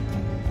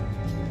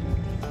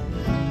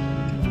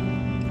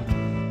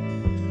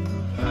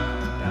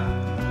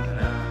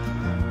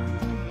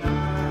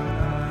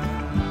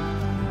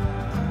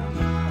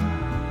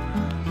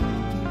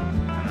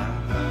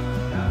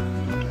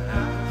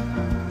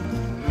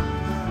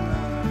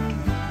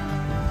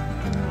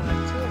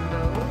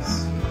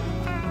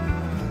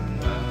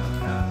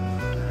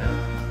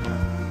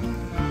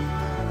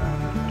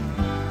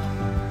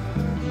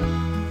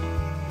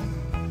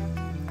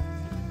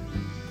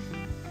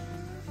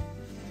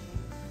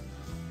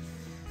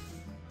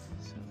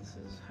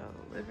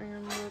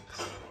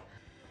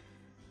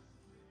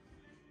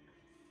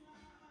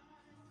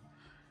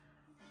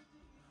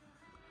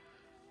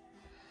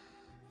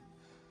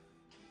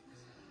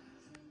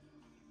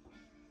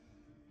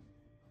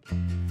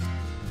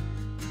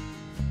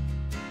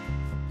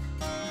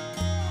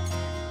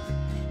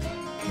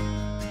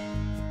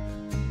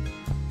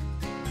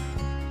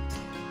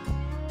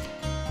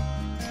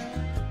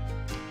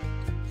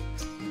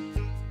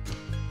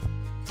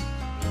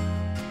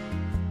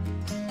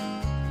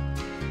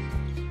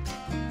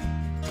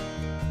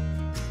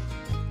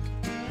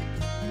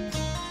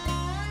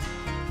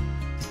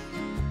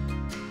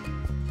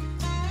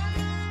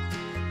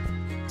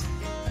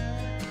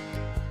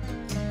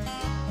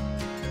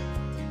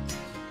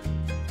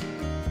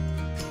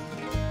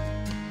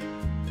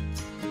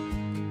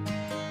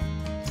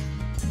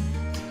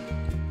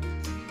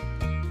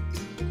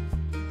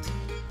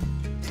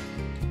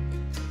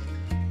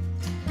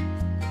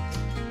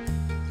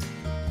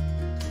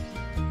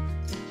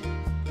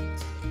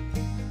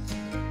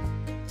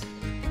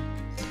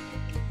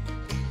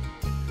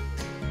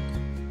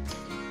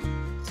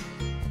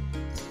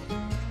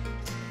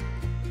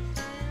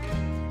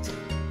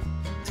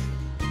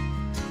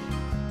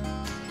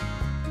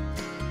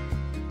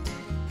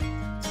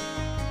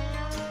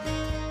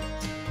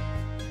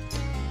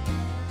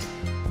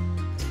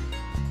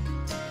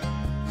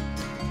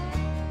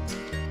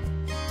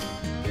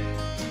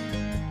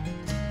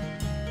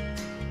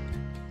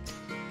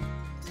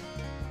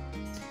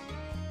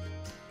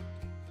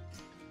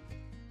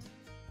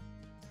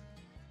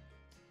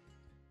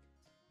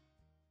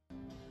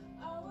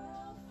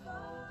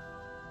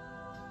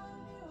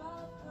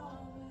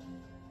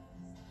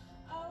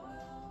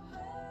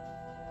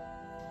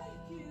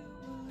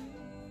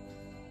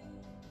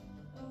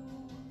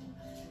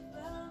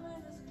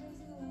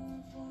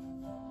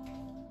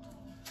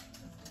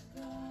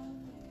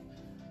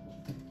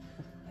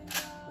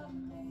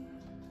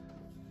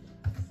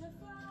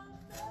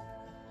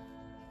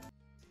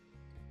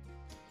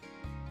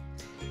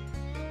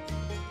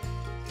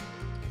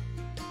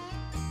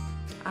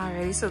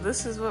 Alrighty, so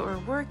this is what we're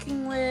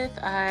working with.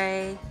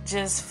 I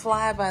just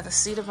fly by the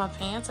seat of my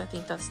pants. I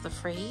think that's the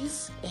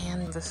phrase.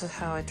 And this is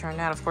how it turned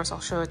out. Of course, I'll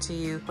show it to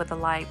you with the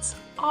lights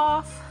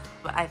off,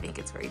 but I think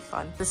it's very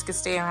fun. This could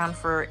stay around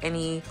for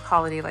any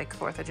holiday like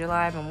 4th of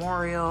July,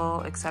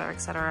 Memorial,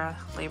 etc.,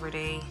 Labor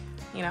Day,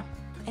 you know,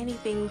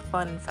 anything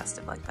fun and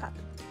festive like that.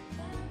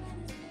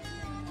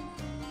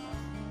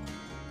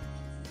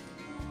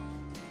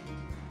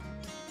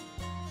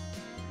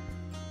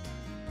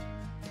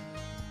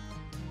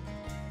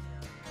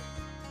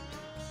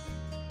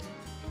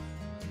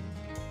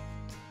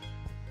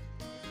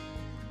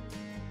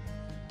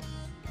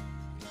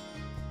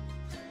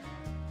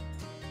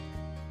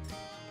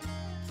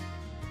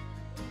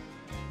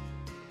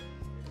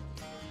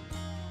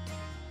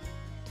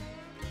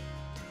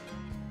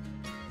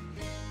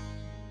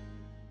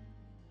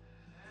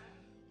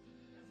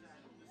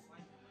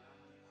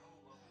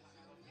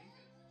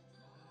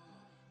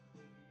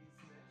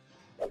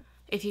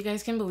 If you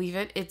guys can believe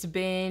it, it's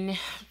been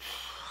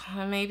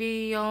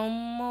maybe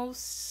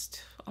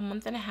almost a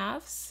month and a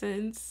half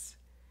since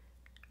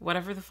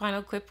whatever the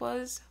final clip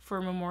was for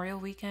Memorial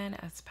Weekend.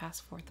 It's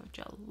past 4th of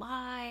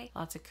July.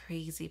 Lots of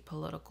crazy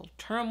political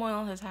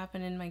turmoil has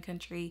happened in my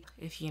country.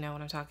 If you know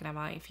what I'm talking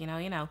about, if you know,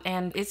 you know.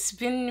 And it's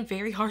been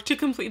very hard to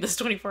complete this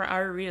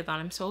 24-hour readathon.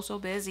 I'm so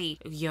busy.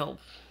 Yo,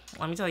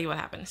 let me tell you what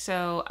happened.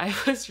 So I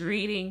was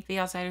reading The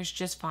Outsiders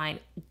just fine,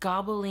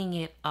 gobbling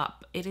it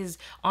up. It is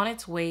on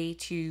its way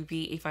to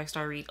be a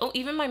 5-star read. Oh,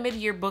 even my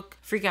mid-year book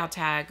freakout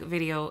tag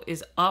video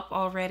is up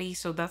already.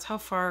 So that's how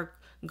far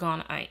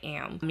gone I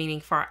am, meaning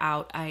far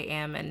out I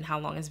am, and how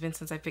long it's been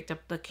since I picked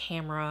up the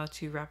camera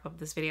to wrap up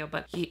this video.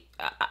 But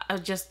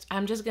I'm just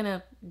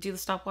gonna do the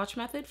stopwatch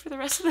method for the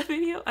rest of the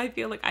video. I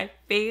feel like I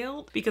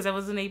failed because I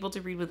wasn't able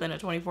to read within a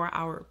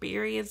 24-hour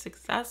period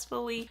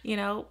successfully, you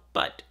know,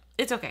 but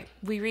it's okay.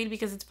 We read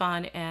because it's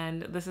fun,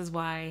 and this is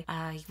why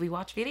we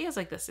watch videos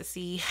like this, to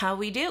see how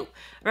we do,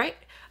 right?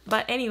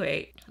 But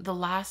anyway, the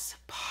last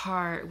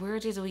part, where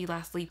did we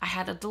last leave? I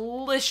had a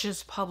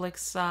delicious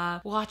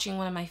Publix watching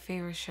one of my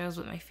favorite shows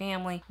with my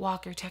family,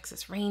 Walker,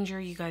 Texas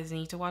Ranger. You guys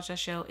need to watch that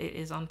show. It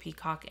is on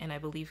Peacock and I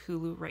believe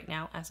Hulu right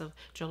now as of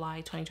July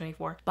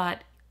 2024.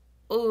 But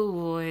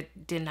oh,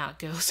 it did not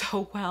go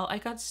so well. I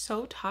got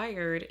so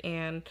tired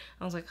and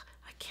I was like,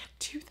 I can't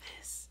do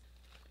this.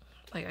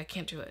 Like, I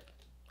can't do it.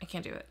 I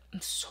can't do it.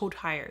 I'm so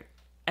tired.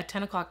 At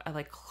 10 o'clock,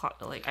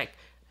 I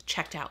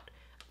checked out.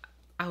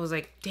 I was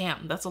like,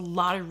 damn, that's a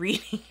lot of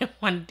reading in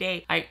one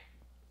day. I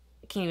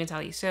can't even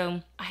tell you.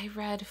 So I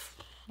read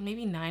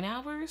maybe 9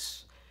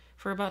 hours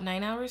for about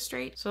 9 hours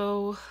straight.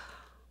 So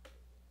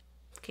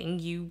can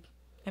you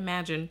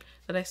imagine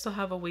that I still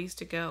have a ways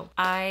to go?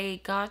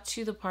 I got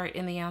to the part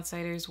in The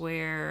Outsiders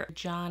where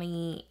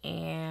Johnny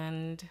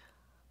and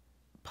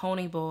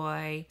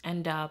Ponyboy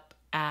end up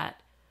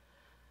at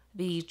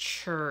the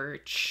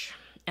church,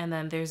 and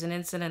then there's an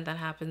incident that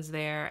happens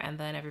there, and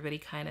then everybody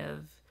kind of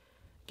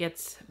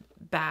gets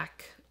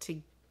back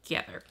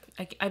together.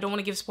 I don't want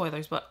to give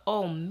spoilers, but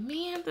oh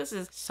man, this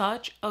is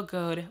such a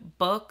good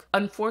book.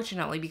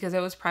 Unfortunately, because I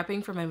was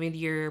prepping for my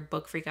mid-year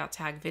book freakout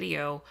tag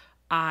video,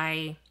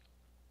 I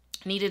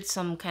needed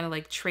some kind of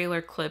like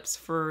trailer clips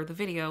for the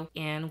video,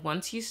 and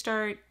once you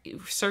start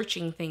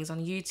searching things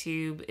on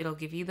YouTube, it'll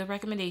give you the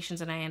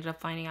recommendations, and I ended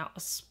up finding out a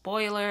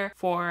spoiler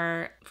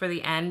for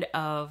the end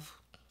of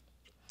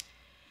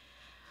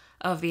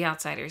The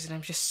Outsiders, and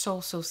I'm just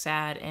so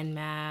sad and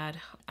mad.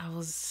 I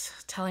was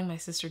telling my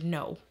sister,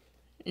 no,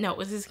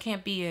 this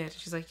can't be it.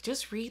 She's like,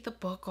 just read the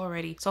book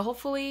already. So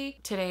hopefully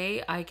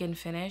today I can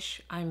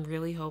finish. I'm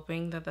really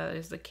hoping that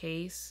is the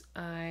case.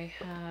 I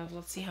have,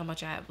 let's see how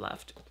much I have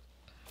left.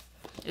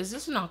 Is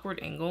this an awkward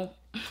angle?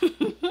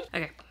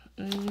 Okay.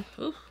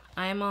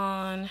 I'm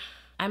on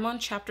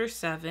chapter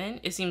 7.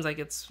 It seems like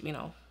it's, you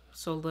know,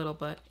 so little,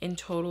 but in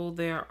total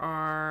there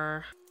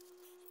are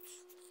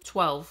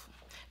 12.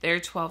 There are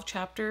 12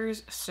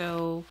 chapters,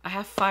 so I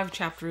have 5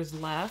 chapters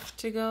left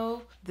to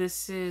go.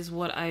 This is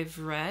what I've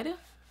read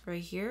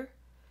right here.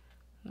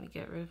 Let me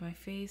get rid of my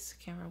face.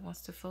 Camera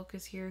wants to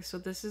focus here. So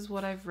this is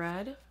what I've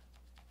read.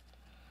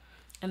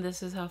 And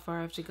this is how far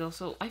I have to go.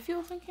 So I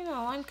feel like, you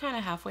know, I'm kind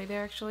of halfway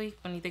there actually.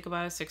 When you think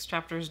about it, 6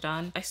 chapters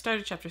done. I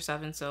started chapter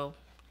 7, so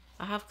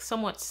I have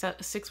somewhat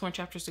 6 more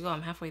chapters to go.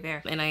 I'm halfway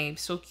there. And I'm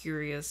so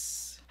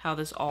curious how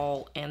this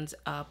all ends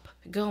up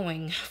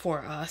going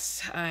for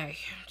us. I'm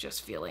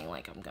just feeling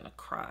like I'm gonna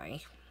cry.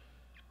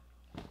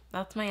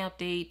 That's my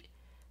update.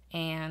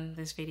 And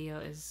this video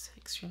is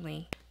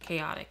extremely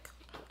chaotic.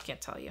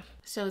 Can't tell you.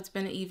 So it's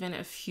been even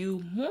a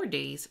few more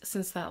days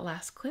since that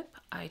last clip.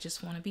 I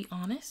just want to be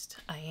honest.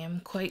 I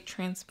am quite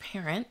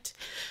transparent.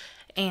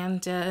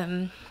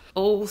 And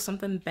oh,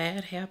 something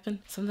bad happened.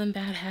 Something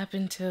bad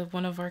happened to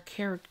one of our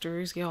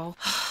characters, y'all.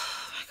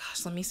 Oh my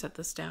gosh, let me set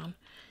this down.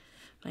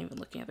 I'm not even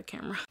looking at the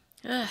camera.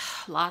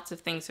 Lots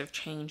of things have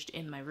changed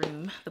in my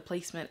room. The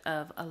placement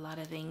of a lot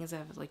of things. I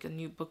have like a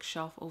new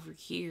bookshelf over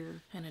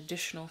here, an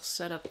additional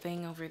setup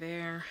thing over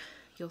there.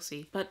 You'll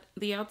see. But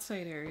The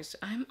Outsiders,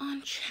 I'm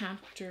on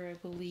chapter, I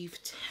believe,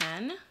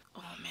 10.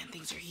 Oh man,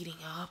 things are heating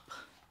up.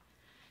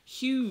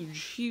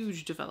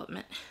 huge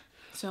development.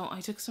 So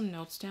I took some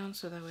notes down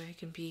so that way I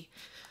can be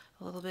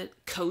a little bit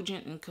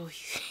cogent and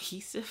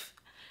cohesive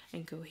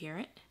and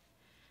coherent.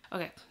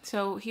 Okay,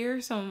 so here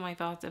are some of my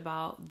thoughts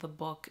about the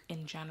book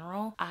in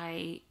general.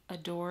 I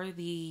adore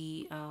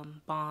the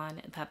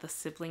bond that the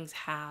siblings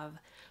have,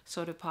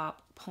 Soda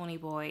Pop,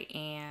 Ponyboy,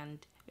 and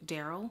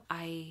Daryl.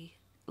 I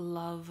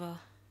love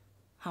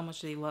how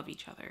much they love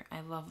each other.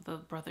 I love the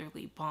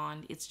brotherly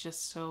bond. It's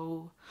just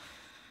so,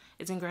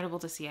 it's incredible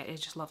to see. I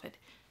just love it.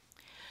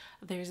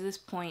 There's this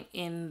point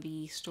in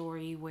the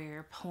story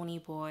where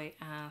Ponyboy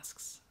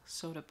asks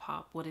Soda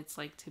Pop what it's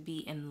like to be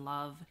in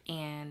love,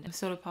 and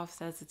Soda Pop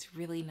says it's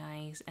really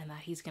nice and that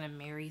he's gonna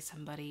marry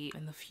somebody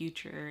in the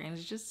future, and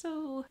it's just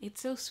so,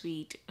 it's so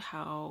sweet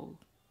how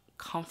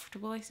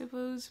comfortable, I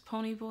suppose,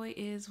 Ponyboy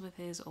is with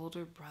his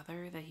older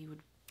brother, that he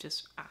would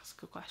just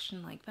ask a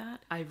question like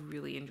that. I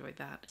really enjoyed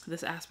that.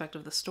 This aspect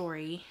of the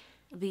story,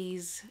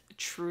 these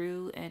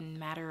true and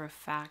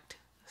matter-of-fact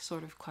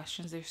sort of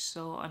questions, they're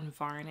so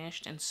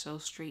unvarnished and so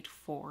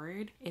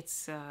straightforward.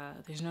 It's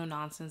there's no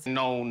nonsense.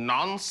 No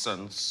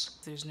nonsense.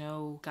 There's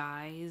no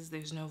guise,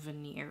 there's no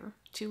veneer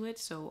to it,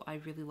 so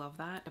I really love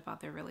that about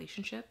their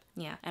relationship.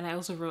 Yeah, and I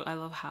also wrote, I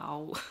love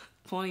how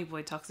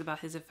Ponyboy talks about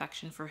his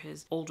affection for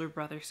his older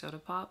brother Soda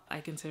Pop.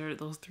 I consider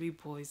those three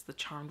boys the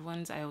charmed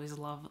ones. I always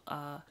love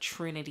a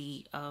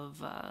trinity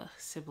of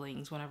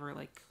siblings whenever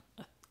like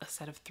a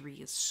set of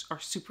three are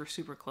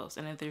super close,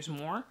 and if there's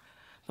more,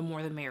 the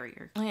more the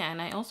merrier. Oh yeah,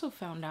 and I also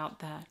found out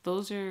that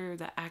those are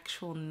the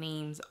actual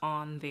names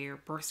on their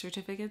birth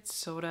certificates.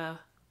 Soda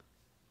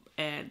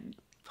and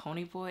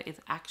Ponyboy is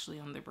actually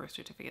on their birth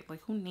certificate.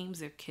 Like, who names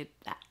their kid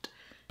that?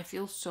 I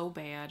feel so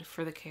bad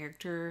for the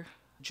character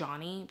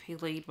Johnny,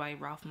 played by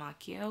Ralph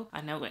Macchio. I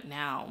know it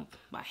now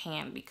by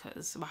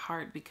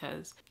heart,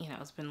 because, you know,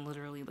 it's been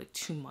literally like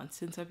 2 months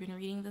since I've been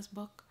reading this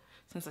book,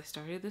 since I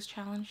started this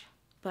challenge.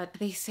 But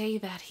they say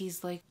that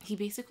he's like, he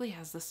basically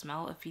has the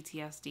smell of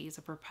PTSD. It's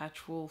a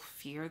perpetual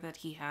fear that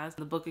he has.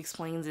 The book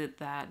explains it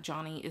that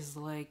Johnny is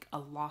like a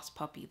lost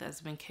puppy that's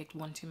been kicked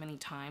one too many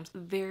times.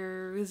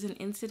 There is an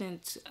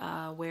incident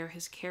where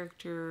his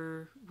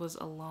character was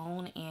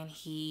alone and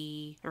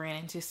he ran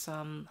into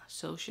some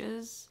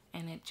xoxos,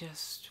 and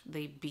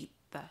they beat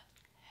the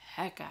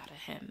heck out of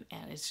him,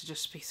 and it's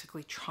just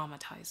basically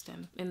traumatized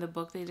him. In the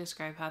book, they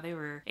describe how they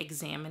were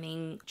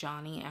examining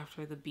Johnny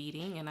after the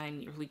beating, and I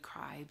nearly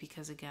cried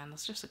because, again,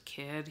 that's just a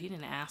kid. He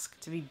didn't ask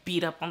to be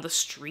beat up on the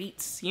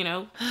streets, you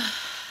know?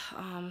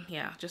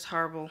 Yeah, just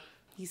horrible.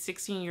 He's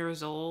 16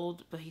 years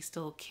old, but he's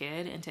still a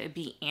kid, and to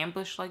be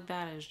ambushed like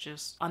that is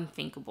just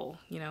unthinkable,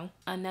 you know?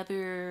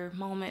 Another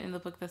moment in the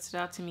book that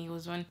stood out to me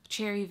was when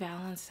Sherry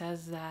Garland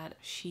says that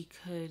she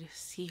could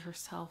see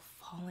herself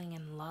falling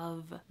in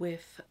love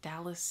with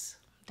Dallas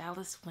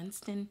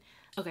Winston.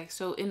 Okay,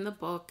 so in the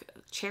book,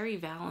 Sherry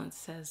Garland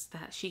says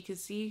that she could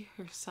see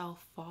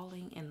herself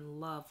falling in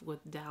love with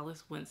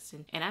Dallas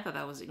Winston. And I thought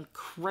that was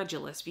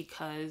incredulous,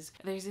 because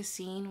there's a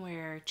scene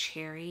where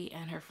Cherry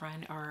and her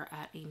friend are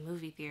at a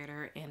movie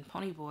theater, and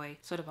Ponyboy,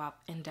 Soda Pop,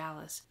 and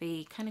Dallas,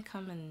 they kind of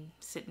come and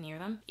sit near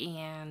them,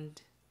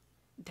 and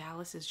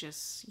Dallas is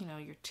just, you know,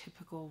 your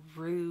typical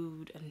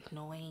rude,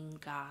 annoying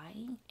guy.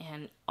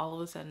 And all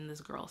of a sudden this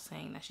girl is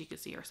saying that she could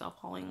see herself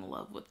falling in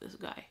love with this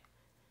guy.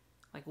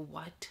 Like,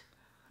 what?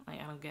 Like,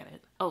 I don't get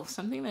it. Oh,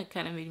 something that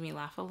kind of made me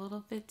laugh a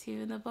little bit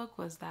too in the book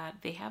was that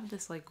they have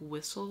this like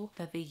whistle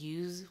that they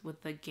use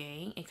with the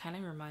gang. It kind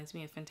of reminds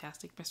me of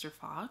Fantastic Mr.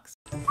 Fox.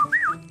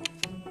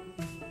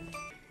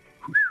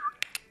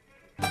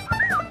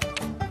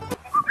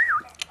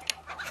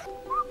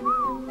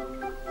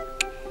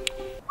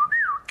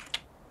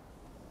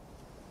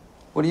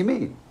 What do you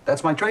mean?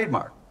 That's my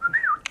trademark.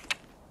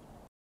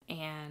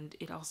 And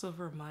it also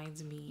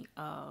reminds me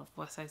of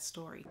West Side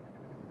Story.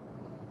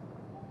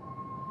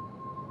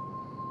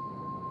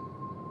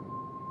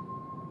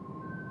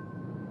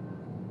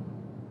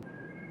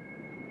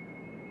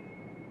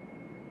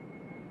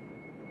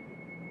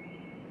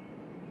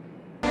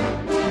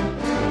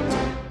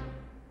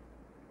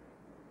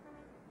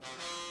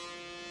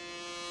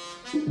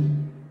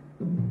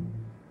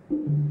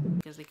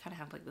 Because they kind of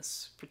have like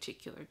this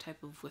particular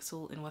type of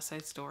whistle in West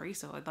Side Story,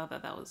 so I thought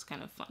that that was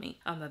kind of funny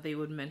that they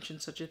would mention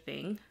such a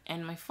thing.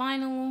 And my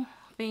final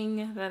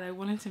thing that I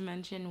wanted to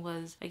mention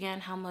was, again,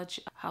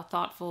 how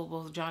thoughtful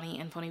both Johnny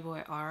and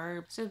Ponyboy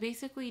are. So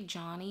basically,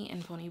 Johnny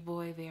and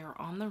Ponyboy, they are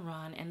on the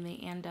run and they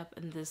end up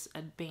in this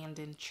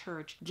abandoned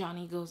church.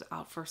 Johnny goes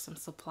out for some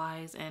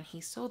supplies, and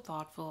he's so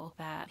thoughtful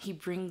that he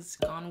brings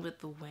Gone with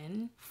the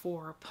Wind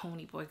for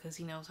Ponyboy because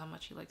he knows how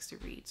much he likes to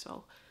read.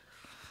 So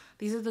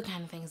these are the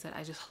kind of things that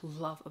I just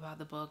love about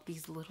the book,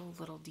 these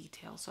little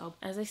details. So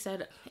as I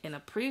said in a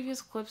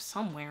previous clip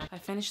somewhere, I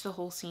finished the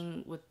whole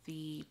scene with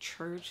the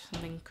church.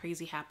 Something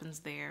crazy happens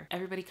there.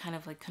 Everybody kind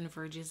of like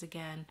converges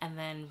again. And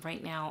then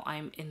right now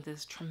I'm in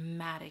this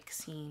traumatic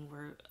scene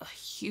where a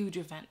huge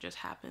event just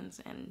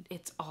happens, and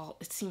it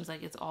seems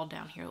like it's all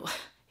downhill.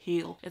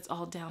 It's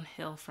all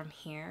downhill from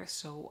here.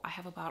 So I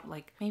have about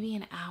like maybe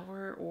an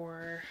hour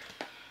or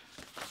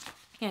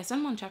Yeah, so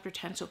I'm on chapter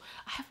 10, so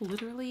I have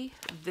literally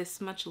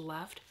this much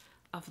left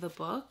of the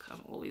book.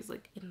 I'm always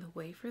like in the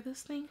way for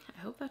this thing.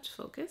 I hope that's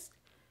focused.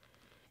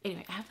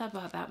 Anyway, I have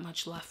about that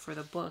much left for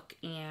the book,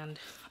 and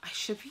I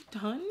should be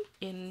done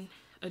in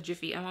a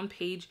jiffy. I'm on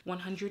page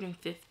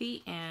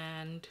 150,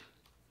 and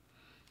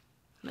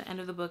the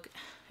end of the book,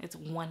 it's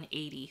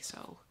 180,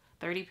 so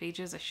 30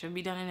 pages. I should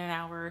be done in an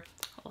hour.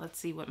 Let's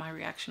see what my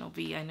reaction will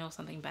be. I know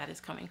something bad is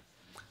coming.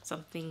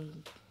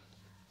 Something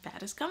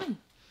bad is coming.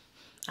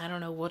 I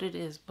don't know what it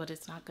is, but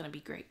it's not gonna be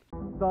great.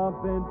 Something's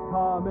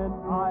coming,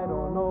 I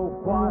don't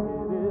know what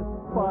it is,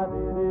 but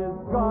it is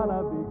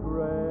gonna be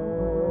great.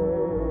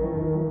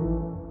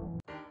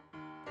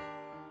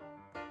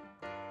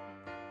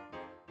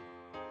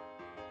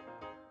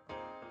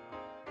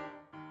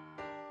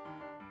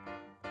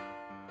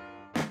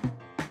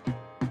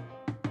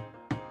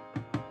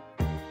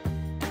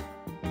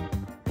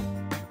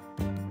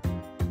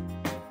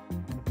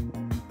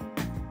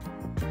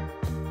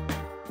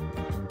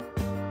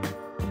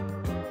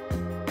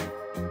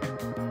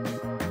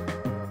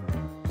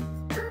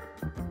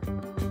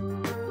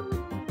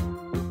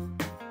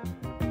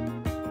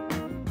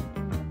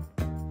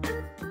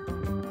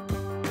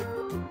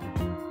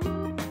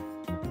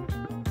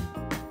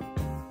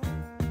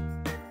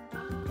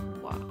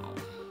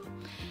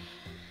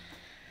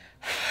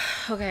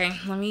 Okay,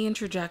 let me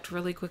interject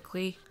really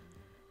quickly.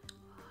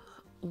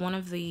 One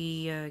of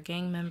the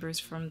gang members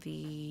from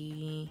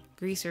the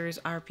Greasers,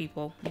 our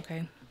people,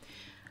 okay,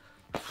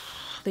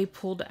 they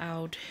pulled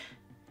out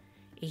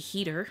a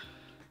heater,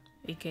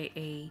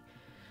 aka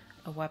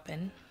a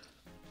weapon.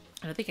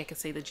 I don't think I could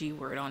say the G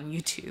word on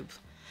YouTube.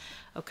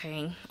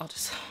 Okay, I'll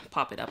just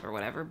pop it up or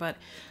whatever. But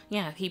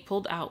yeah, he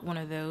pulled out one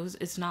of those.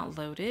 It's not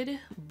loaded,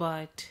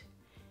 but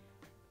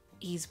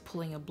he's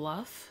pulling a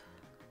bluff.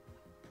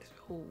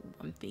 So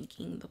I'm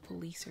thinking the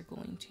police are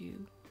going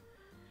to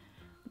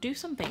do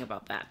something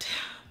about that,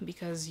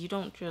 because you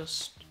don't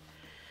just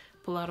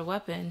pull out a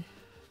weapon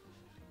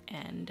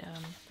and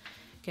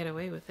get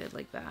away with it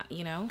like that,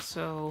 you know?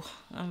 So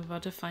I'm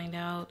about to find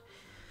out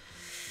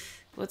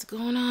what's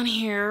going on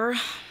here.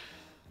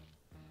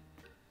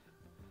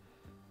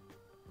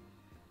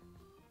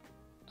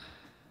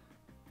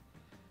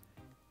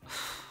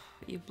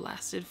 You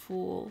blasted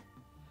fool.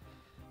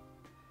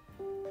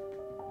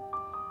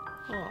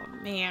 Oh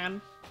man.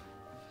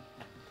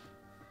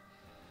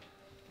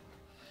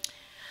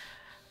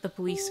 The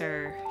police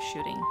are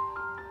shooting.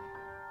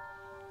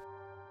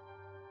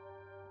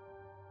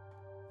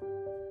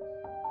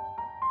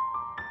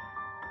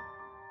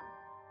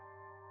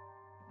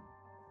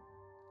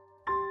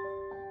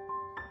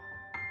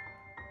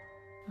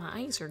 My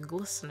eyes are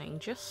glistening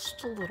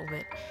just a little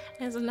bit.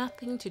 It has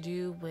nothing to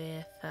do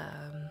with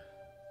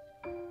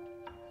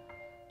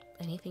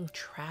anything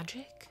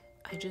tragic.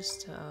 I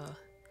just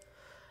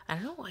I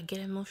don't know, I get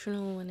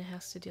emotional when it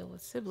has to deal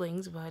with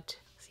siblings, but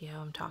see how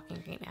I'm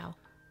talking right now.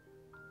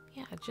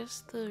 Yeah,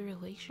 just the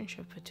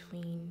relationship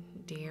between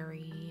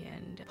Derry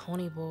and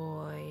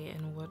Ponyboy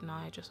and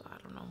whatnot.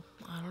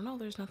 I don't know,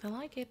 there's nothing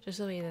like it. Just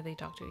the way that they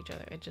talk to each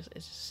other. It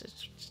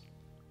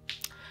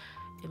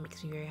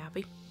makes me very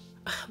happy.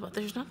 But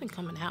there's nothing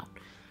coming out.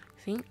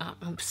 See,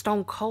 I'm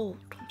stone cold.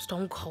 I'm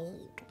stone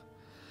cold.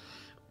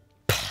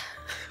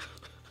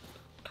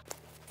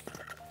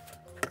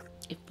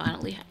 It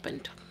finally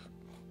happened.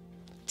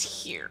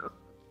 It's here.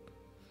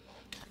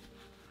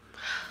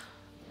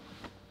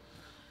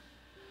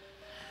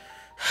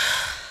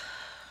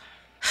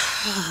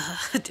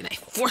 Did I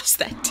force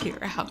that tear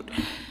out?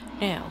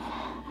 No.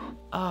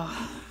 I'm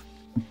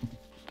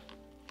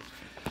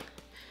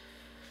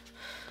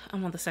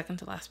on the second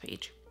to last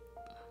page.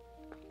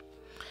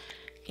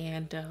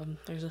 And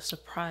there's a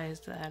surprise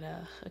that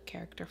a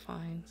character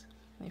finds.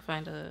 They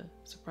find a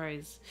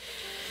surprise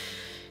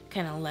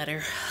kind of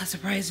letter, a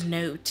surprise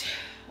note.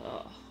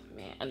 Oh,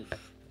 man.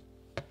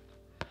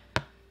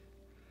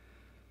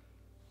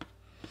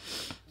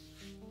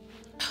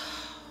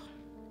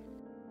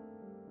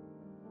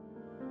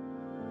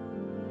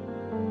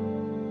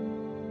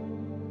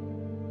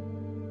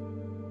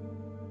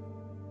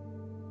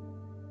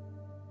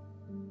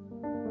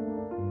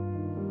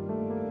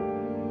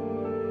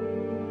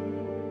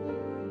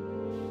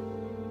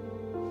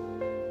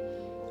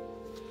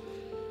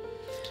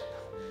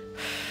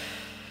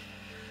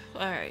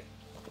 Alright.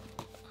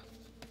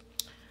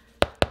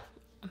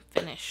 I'm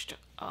finished.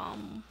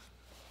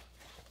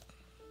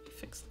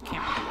 Fix the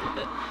camera a little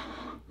bit.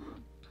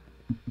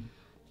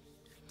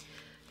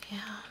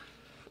 Yeah.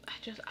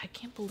 I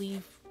can't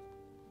believe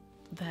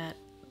that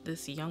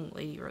this young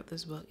lady wrote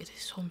this book. It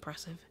is so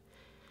impressive.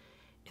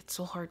 It's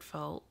so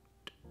heartfelt.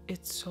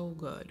 It's so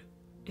good.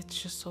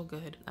 It's just so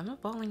good. I'm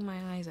not bawling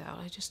my eyes out.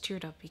 I just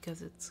teared up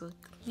because it's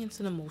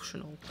an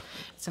emotional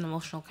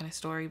kind of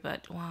story.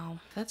 But wow,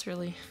 that's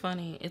really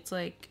funny. It's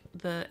like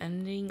the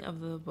ending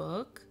of the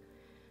book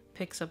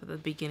picks up at the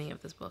beginning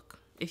of this book.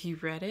 If you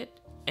read it,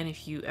 and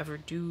if you ever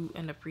do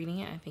end up reading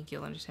it, I think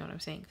you'll understand what I'm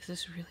saying, because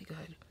this is really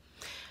good.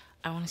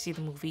 I want to see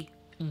the movie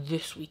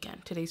this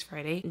weekend. Today's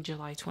Friday,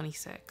 July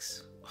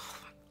 26th. Oh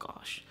my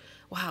gosh.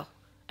 Wow.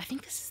 I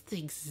think this is the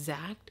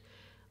exact,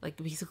 like,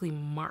 basically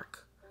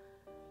mark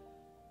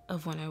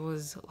of when I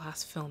was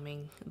last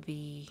filming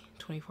the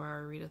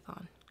 24-hour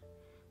readathon.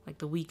 Like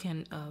the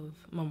weekend of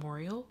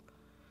Memorial.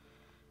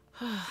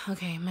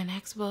 Okay, my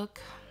next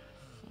book.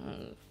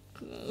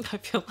 I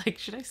feel like,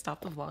 should I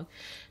stop the vlog?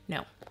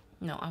 No,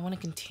 I want to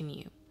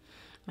continue.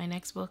 My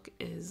next book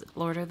is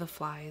Lord of the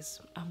Flies.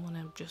 I want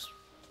to just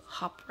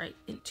hop right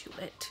into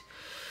it.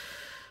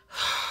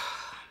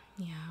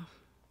 Yeah.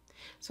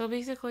 So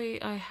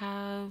basically, I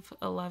have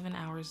 11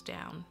 hours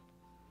down.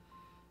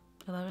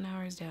 11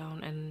 hours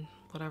down, and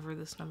whatever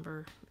this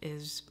number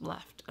is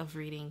left of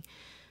reading.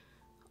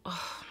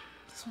 Oh,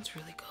 this one's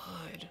really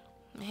good.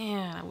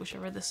 Man, I wish I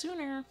read this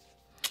sooner.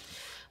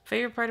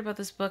 Favorite part about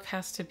this book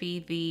has to be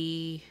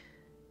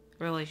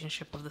the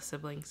relationship of the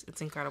siblings.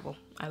 It's incredible.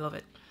 I love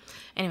it.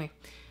 Anyway,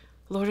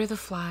 Lord of the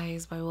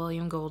Flies by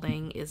William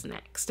Golding is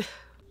next.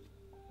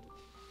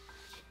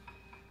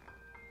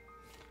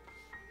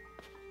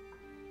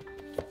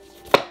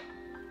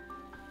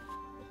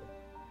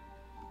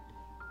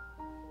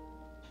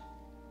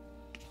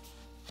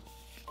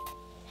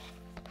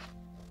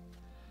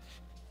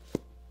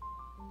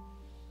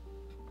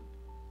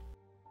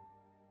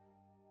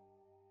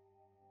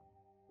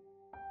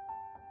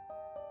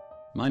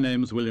 My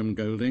name's William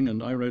Golding,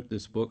 and I wrote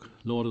this book,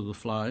 Lord of the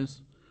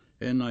Flies,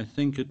 in, I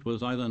think it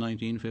was either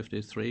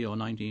 1953 or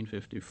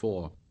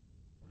 1954.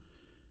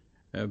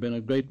 There have been a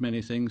great many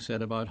things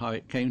said about how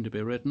it came to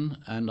be written,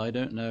 and I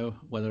don't know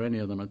whether any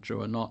of them are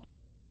true or not.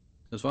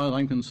 As far as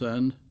I'm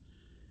concerned,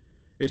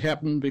 it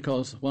happened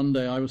because one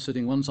day I was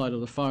sitting one side of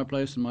the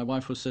fireplace and my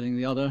wife was sitting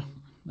the other,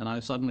 and I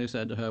suddenly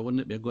said to her,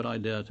 wouldn't it be a good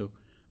idea to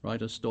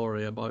write a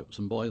story about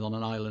some boys on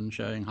an island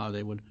showing how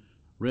they would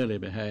really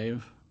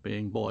behave,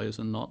 being boys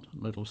and not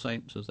little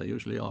saints as they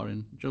usually are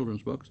in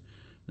children's books.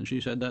 And she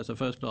said, that's a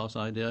first-class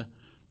idea,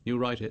 you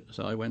write it.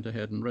 So I went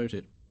ahead and wrote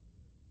it.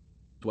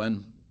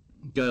 When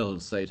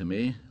girls say to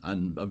me,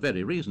 and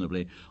very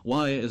reasonably,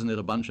 why isn't it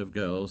a bunch of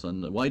girls,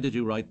 and why did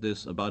you write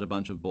this about a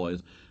bunch of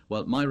boys?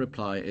 Well, my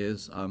reply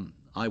is,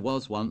 I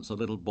was once a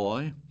little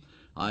boy,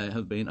 I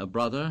have been a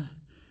brother,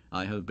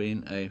 I have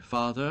been a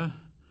father,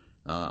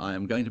 I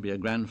am going to be a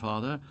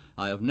grandfather,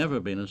 I have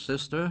never been a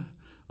sister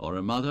or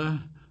a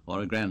mother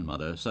or a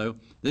grandmother. So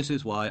this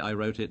is why I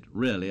wrote it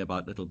really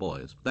about little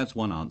boys. That's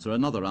one answer.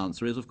 Another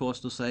answer is, of course,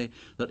 to say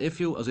that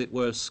if you, as it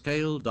were,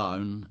 scale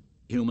down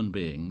human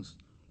beings,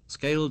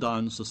 scale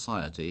down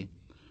society,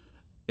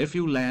 if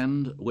you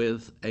land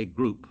with a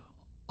group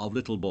of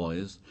little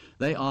boys,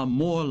 they are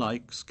more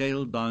like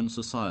scaled down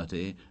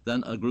society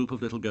than a group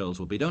of little girls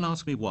would be. Don't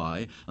ask me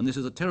why, and this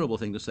is a terrible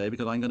thing to say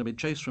because I'm going to be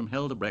chased from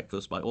hell to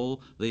breakfast by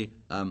all the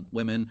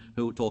women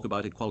who talk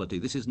about equality.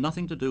 This is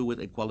nothing to do with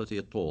equality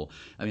at all.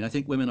 I mean, I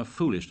think women are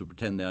foolish to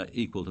pretend they're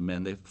equal to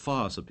men. They're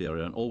far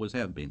superior and always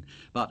have been.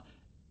 But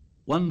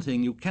one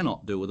thing you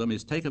cannot do with them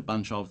is take a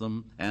bunch of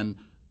them and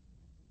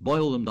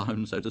boil them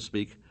down, so to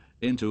speak,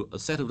 into a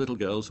set of little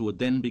girls who would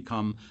then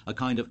become a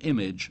kind of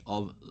image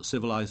of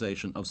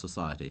civilization, of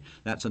society.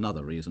 That's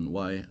another reason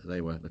why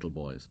they were little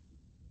boys.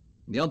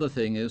 The other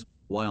thing is,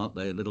 why aren't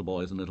they little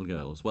boys and little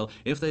girls? Well,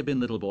 if they'd been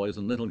little boys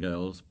and little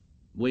girls,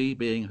 we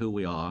being who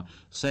we are,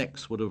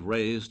 sex would have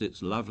raised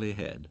its lovely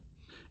head.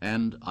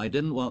 And I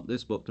didn't want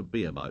this book to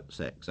be about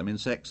sex. I mean,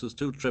 sex is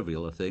too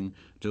trivial a thing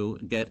to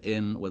get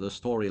in with a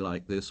story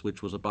like this,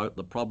 which was about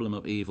the problem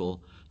of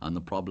evil and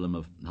the problem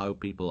of how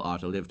people are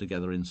to live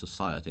together in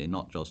society,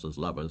 not just as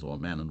lovers or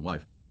man and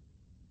wife.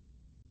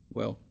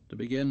 Well, to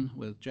begin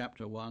with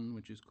chapter 1,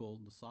 which is called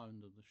The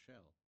Sound of the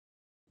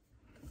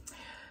Shell.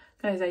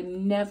 Guys, I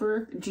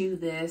never do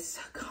this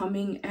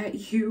coming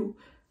at you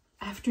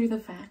after the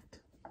fact.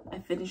 I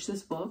finished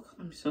this book.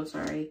 I'm so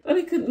sorry but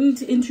I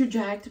couldn't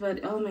interject, but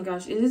oh my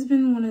gosh, it has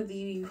been one of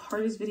the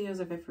hardest videos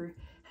I've ever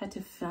had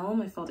to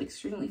film. I felt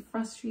extremely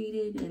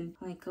frustrated and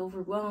like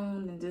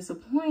overwhelmed and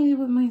disappointed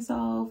with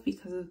myself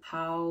because of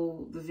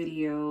how the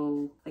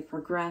video like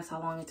progressed, how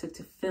long it took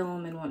to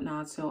film and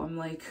whatnot. So I'm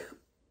like,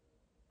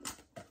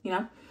 you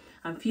know,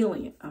 I'm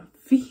feeling it. I'm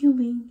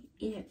feeling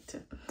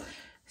it.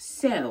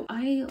 So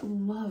I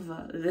love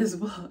this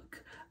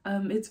book.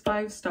 It's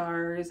 5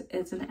 stars.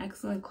 It's an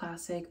excellent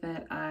classic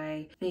that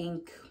I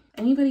think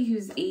anybody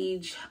whose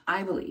age,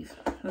 I believe,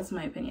 that's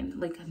my opinion,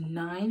 like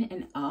 9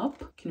 and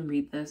up can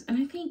read this. And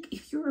I think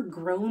if you're a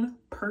grown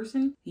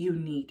person, you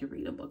need to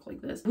read a book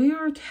like this. We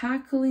are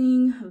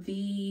tackling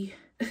the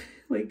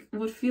like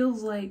what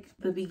feels like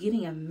the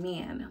beginning of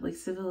man, like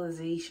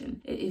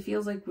civilization. It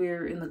feels like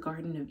we're in the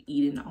Garden of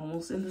Eden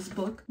almost in this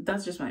book.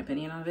 That's just my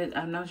opinion of it.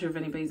 I'm not sure if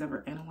anybody's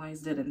ever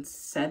analyzed it and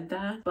said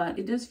that, but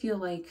it does feel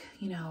like,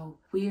 you know,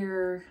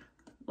 we're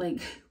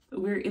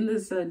in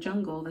this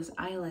jungle, this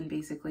island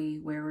basically,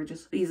 where we're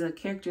just, these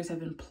characters have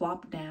been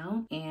plopped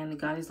down and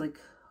God is like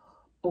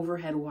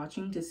overhead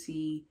watching to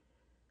see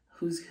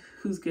who's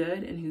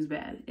good and who's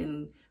bad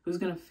and who's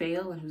gonna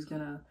fail and who's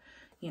gonna,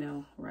 you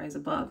know, rise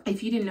above.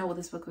 If you didn't know what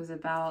this book was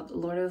about,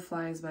 Lord of the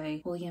Flies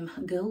by William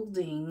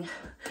Golding,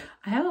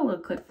 I have a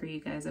little clip for you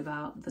guys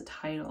about the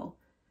title,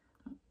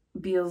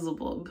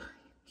 Beelzebub.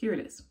 Here it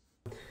is.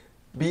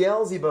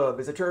 Beelzebub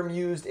is a term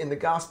used in the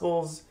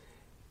Gospels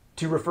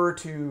to refer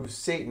to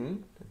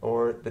Satan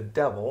or the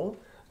devil.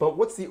 But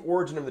what's the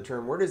origin of the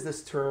term? Where does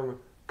this term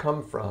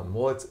come from?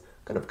 Well, it's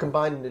kind of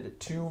combined into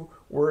two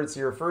words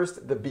here.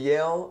 First, the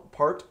Beel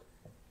part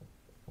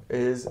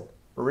is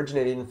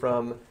originating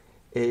from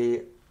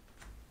a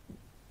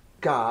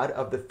god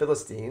of the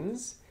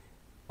Philistines,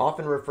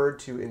 often referred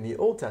to in the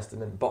Old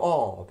Testament,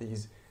 Baal.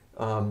 These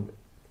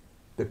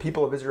the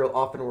people of Israel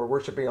often were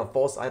worshiping a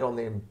false idol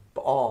named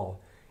Baal,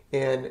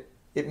 and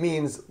it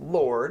means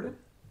Lord.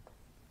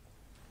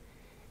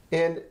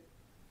 And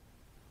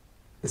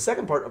the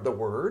second part of the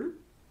word,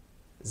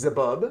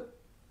 zebub,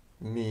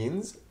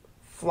 means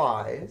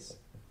flies.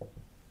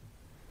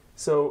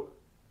 So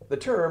the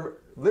term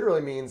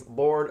literally means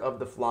Lord of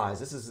the Flies.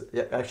 This is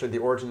actually the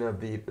origin of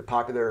the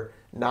popular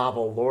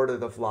novel Lord of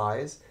the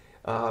Flies,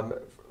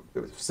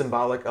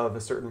 symbolic of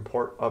a certain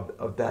part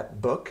of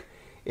that book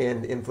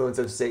and the influence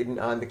of Satan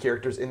on the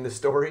characters in the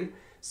story.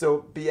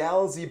 So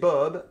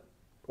Beelzebub,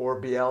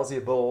 or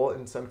Beelzebul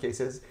in some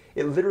cases,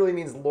 it literally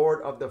means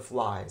Lord of the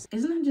Flies.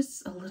 Isn't that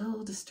just a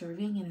little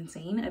disturbing and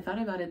insane? I thought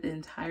about it the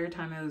entire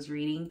time I was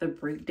reading the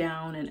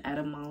breakdown and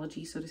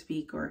etymology, so to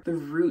speak, or the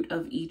root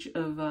of each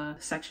of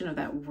section of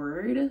that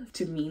word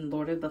to mean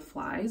Lord of the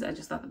Flies. I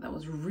just thought that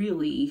was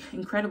really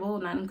incredible.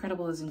 Not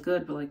incredible as in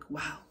good, but like,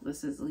 wow,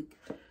 this is like,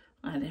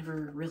 I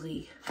never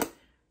really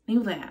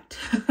knew that.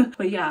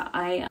 But yeah,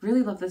 I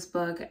really love this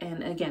book,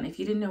 and again, if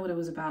you didn't know what it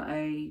was about,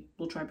 I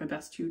will try my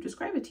best to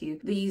describe it to you.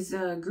 These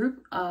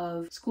group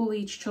of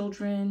school-age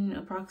children,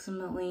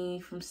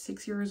 approximately from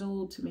 6 years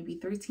old to maybe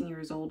 13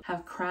 years old,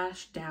 have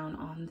crashed down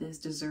on this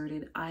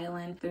deserted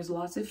island. There's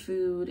lots of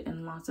food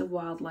and lots of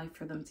wildlife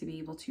for them to be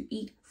able to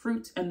eat,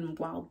 fruits and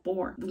wild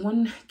boar.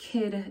 One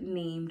kid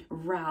named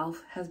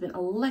Ralph has been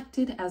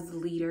elected as the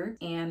leader,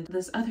 and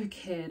this other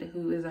kid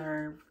who is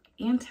our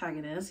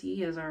antagonist,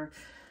 he is our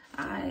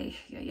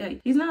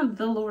he's not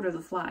the Lord of the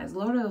Flies.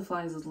 Lord of the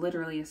Flies is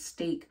literally a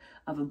stake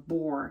of a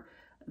boar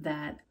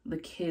that the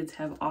kids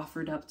have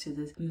offered up to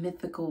this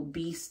mythical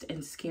beast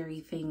and scary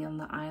thing on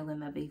the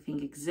island that they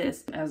think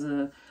exists as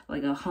a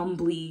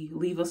humbly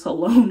leave us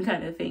alone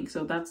kind of thing.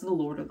 So that's the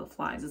Lord of the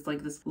Flies. It's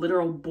like this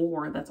literal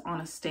boar that's on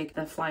a stake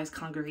that flies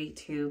congregate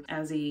to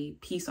as a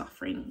peace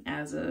offering,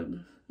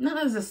 not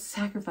as a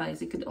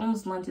sacrifice, it could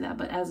almost lend to that,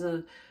 but as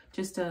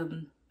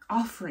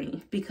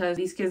offering, because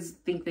these kids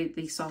think that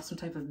they saw some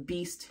type of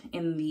beast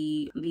in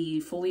the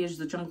foliage,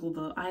 the jungle,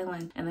 the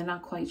island, and they're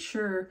not quite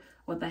sure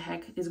what the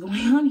heck is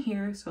going on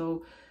here.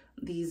 So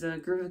these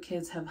group of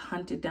kids have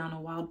hunted down a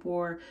wild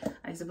boar.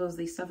 I suppose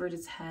they severed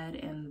its head,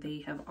 and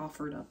they have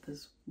offered up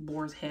this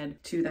boar's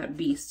head to that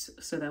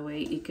beast so that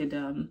way it could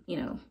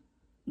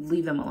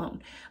leave them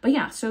alone. But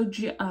yeah, so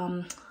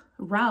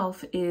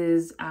Ralph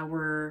is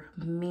our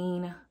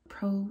main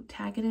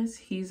protagonist.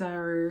 He's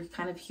our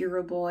kind of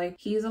hero boy.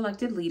 He is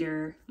elected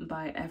leader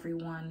by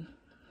everyone.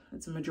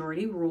 It's a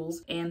majority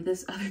rules. And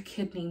this other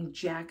kid named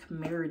Jack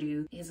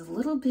Meridew is a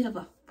little bit of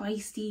a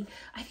feisty.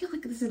 I feel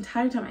like this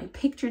entire time I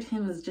pictured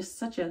him as just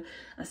such a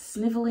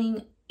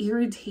sniveling,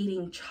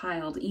 irritating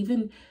child,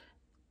 even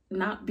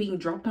not being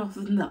dropped off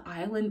in the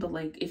island, but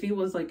like if he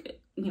was like,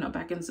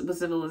 back in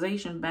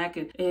civilization, back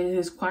in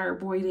his choir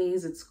boy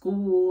days at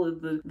school,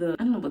 the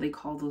I don't know what they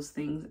call those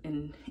things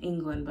in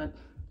England, but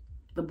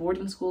the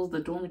boarding schools, the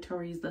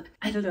dormitories,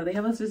 I don't know, they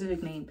have a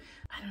specific name.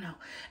 I don't know.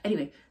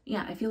 Anyway,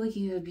 yeah, I feel like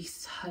he would be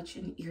such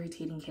an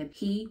irritating kid.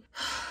 He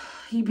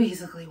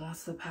basically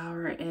wants the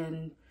power,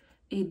 and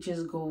it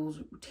just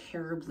goes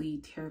terribly,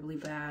 terribly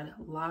bad.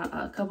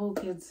 A couple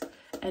of kids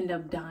end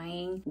up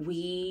dying.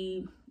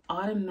 We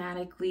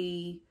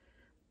automatically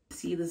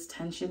see this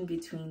tension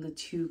between the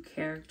two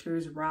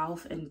characters,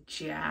 Ralph and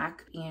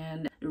Jack,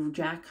 and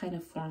Jack kind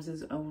of forms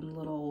his own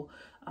little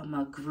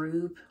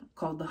group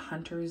called the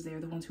Hunters.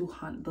 They're the ones who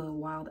hunt the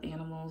wild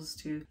animals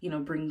to,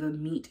 bring the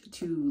meat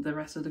to the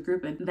rest of the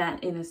group, and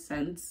that in a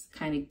sense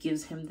kind of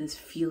gives him this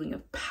feeling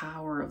of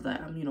power of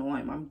that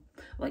I'm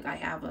like, I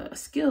have a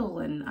skill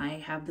and I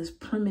have this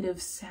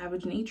primitive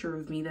savage nature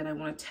of me that I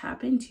want to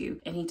tap into,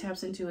 and he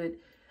taps into it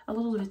a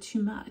little bit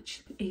too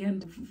much.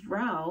 And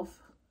Ralph,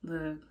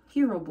 the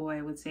hero boy,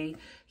 I would say,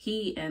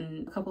 he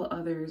and a couple of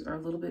others are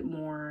a little bit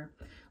more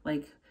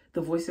like the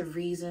voice of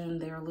reason.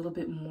 They're a little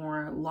bit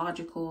more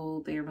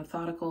logical. They're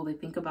methodical. They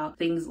think about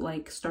things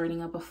like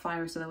starting up a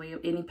fire so that way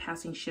any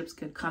passing ships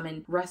could come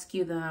and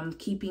rescue them,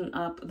 keeping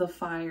up the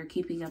fire,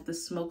 keeping up the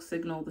smoke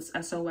signal, this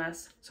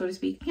SOS, so to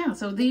speak. Yeah,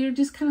 so they're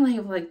just kind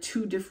of like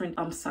two different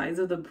sides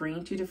of the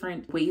brain, two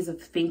different ways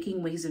of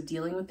thinking, ways of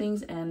dealing with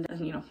things. And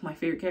my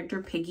favorite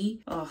character,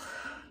 Piggy, oh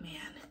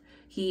man,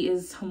 he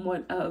is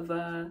somewhat of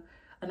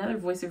another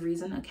voice of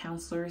reason, a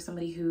counselor,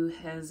 somebody who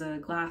has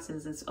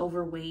glasses, is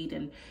overweight,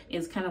 and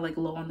is kind of like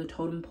low on the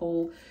totem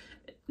pole.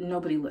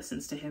 Nobody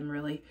listens to him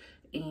really,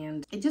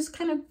 and it just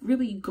kind of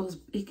really goes.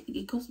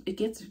 It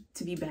gets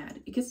to be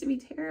bad. It gets to be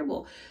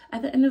terrible.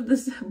 At the end of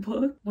this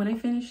book, when I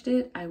finished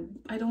it, I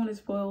don't want to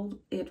spoil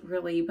it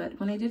really, but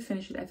when I did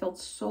finish it, I felt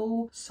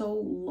so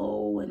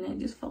low, and it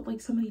just felt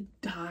like somebody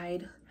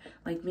died,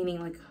 like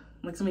meaning like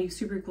like somebody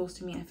super close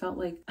to me. I felt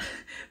like,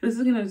 this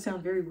is gonna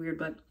sound very weird,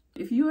 but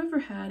if you ever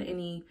had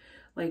any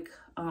like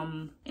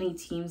any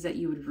teams that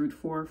you would root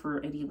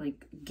for any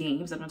like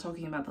games, I'm not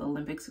talking about the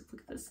Olympics.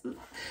 Look at this.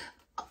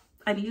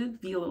 I need to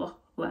be a little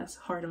less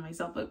hard on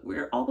myself, but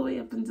we're all the way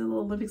up into the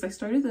Olympics. I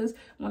started this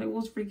when it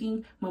was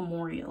freaking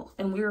Memorial,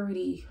 and we're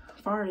already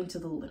far into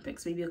the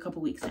Olympics, maybe a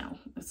couple weeks now.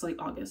 It's like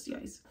August,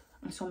 guys.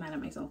 I'm so mad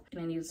at myself, and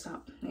I need to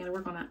stop. I gotta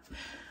work on that.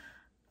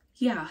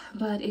 Yeah,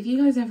 but if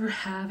you guys ever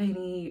have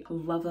any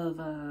love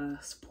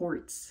of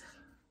sports,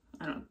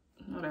 I don't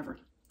know, whatever,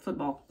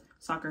 football,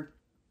 soccer,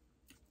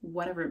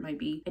 whatever it might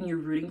be, and you're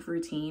rooting for a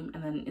team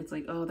and then it's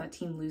like, oh, that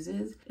team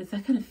loses, it's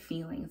that kind of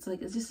feeling. It's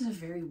like, it's just a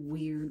very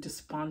weird,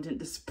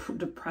 despondent,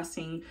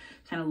 depressing,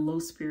 kind of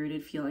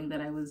low-spirited feeling that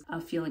I was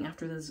feeling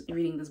after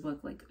reading this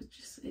book. Like,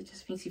 it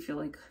just makes you feel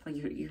like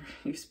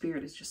your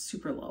spirit is just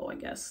super low, I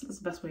guess. That's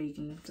the best way you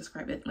can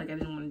describe it. Like, I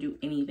didn't want to do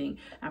anything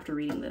after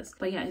reading this.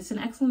 But yeah, it's an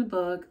excellent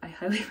book. I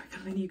highly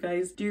recommend you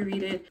guys do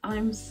read it.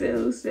 I'm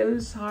so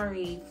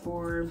sorry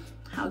for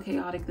how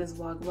chaotic this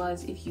vlog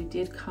was. If you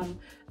did come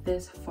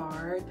this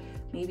far,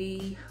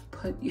 maybe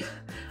put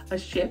a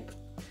ship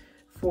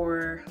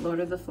for Lord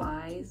of the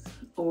Flies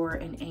or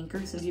an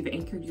anchor, since you've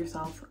anchored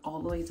yourself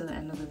all the way to the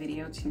end of the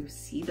video to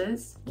see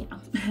this. Yeah,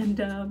 and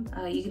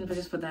you can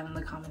just put that in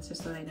the comments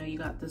just so that I know you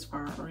got this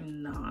far or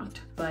not.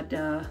 But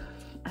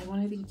I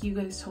want to thank you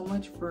guys so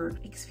much for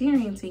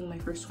experiencing my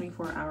first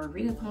 24-hour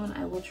readathon.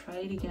 I will try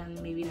it again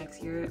maybe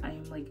next year. I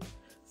am like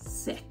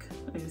sick.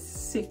 I'm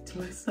sick to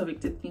my stomach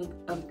to think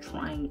of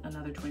trying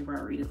another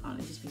 24-hour readathon.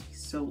 It just makes me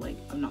so like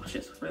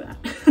obnoxious for that.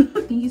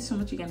 Thank you so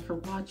much again for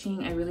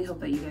watching. I really hope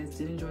that you guys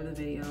did enjoy the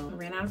video. I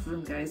ran out of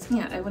room, guys.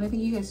 Yeah, I want to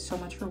thank you guys so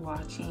much for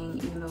watching.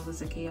 Even though this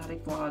is a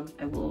chaotic vlog,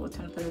 I will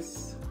attempt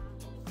this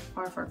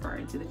far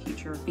into the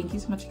future. Thank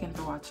you so much again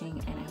for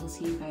watching, and I will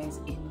see you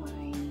guys in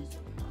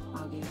my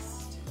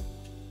August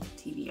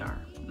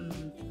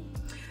TBR.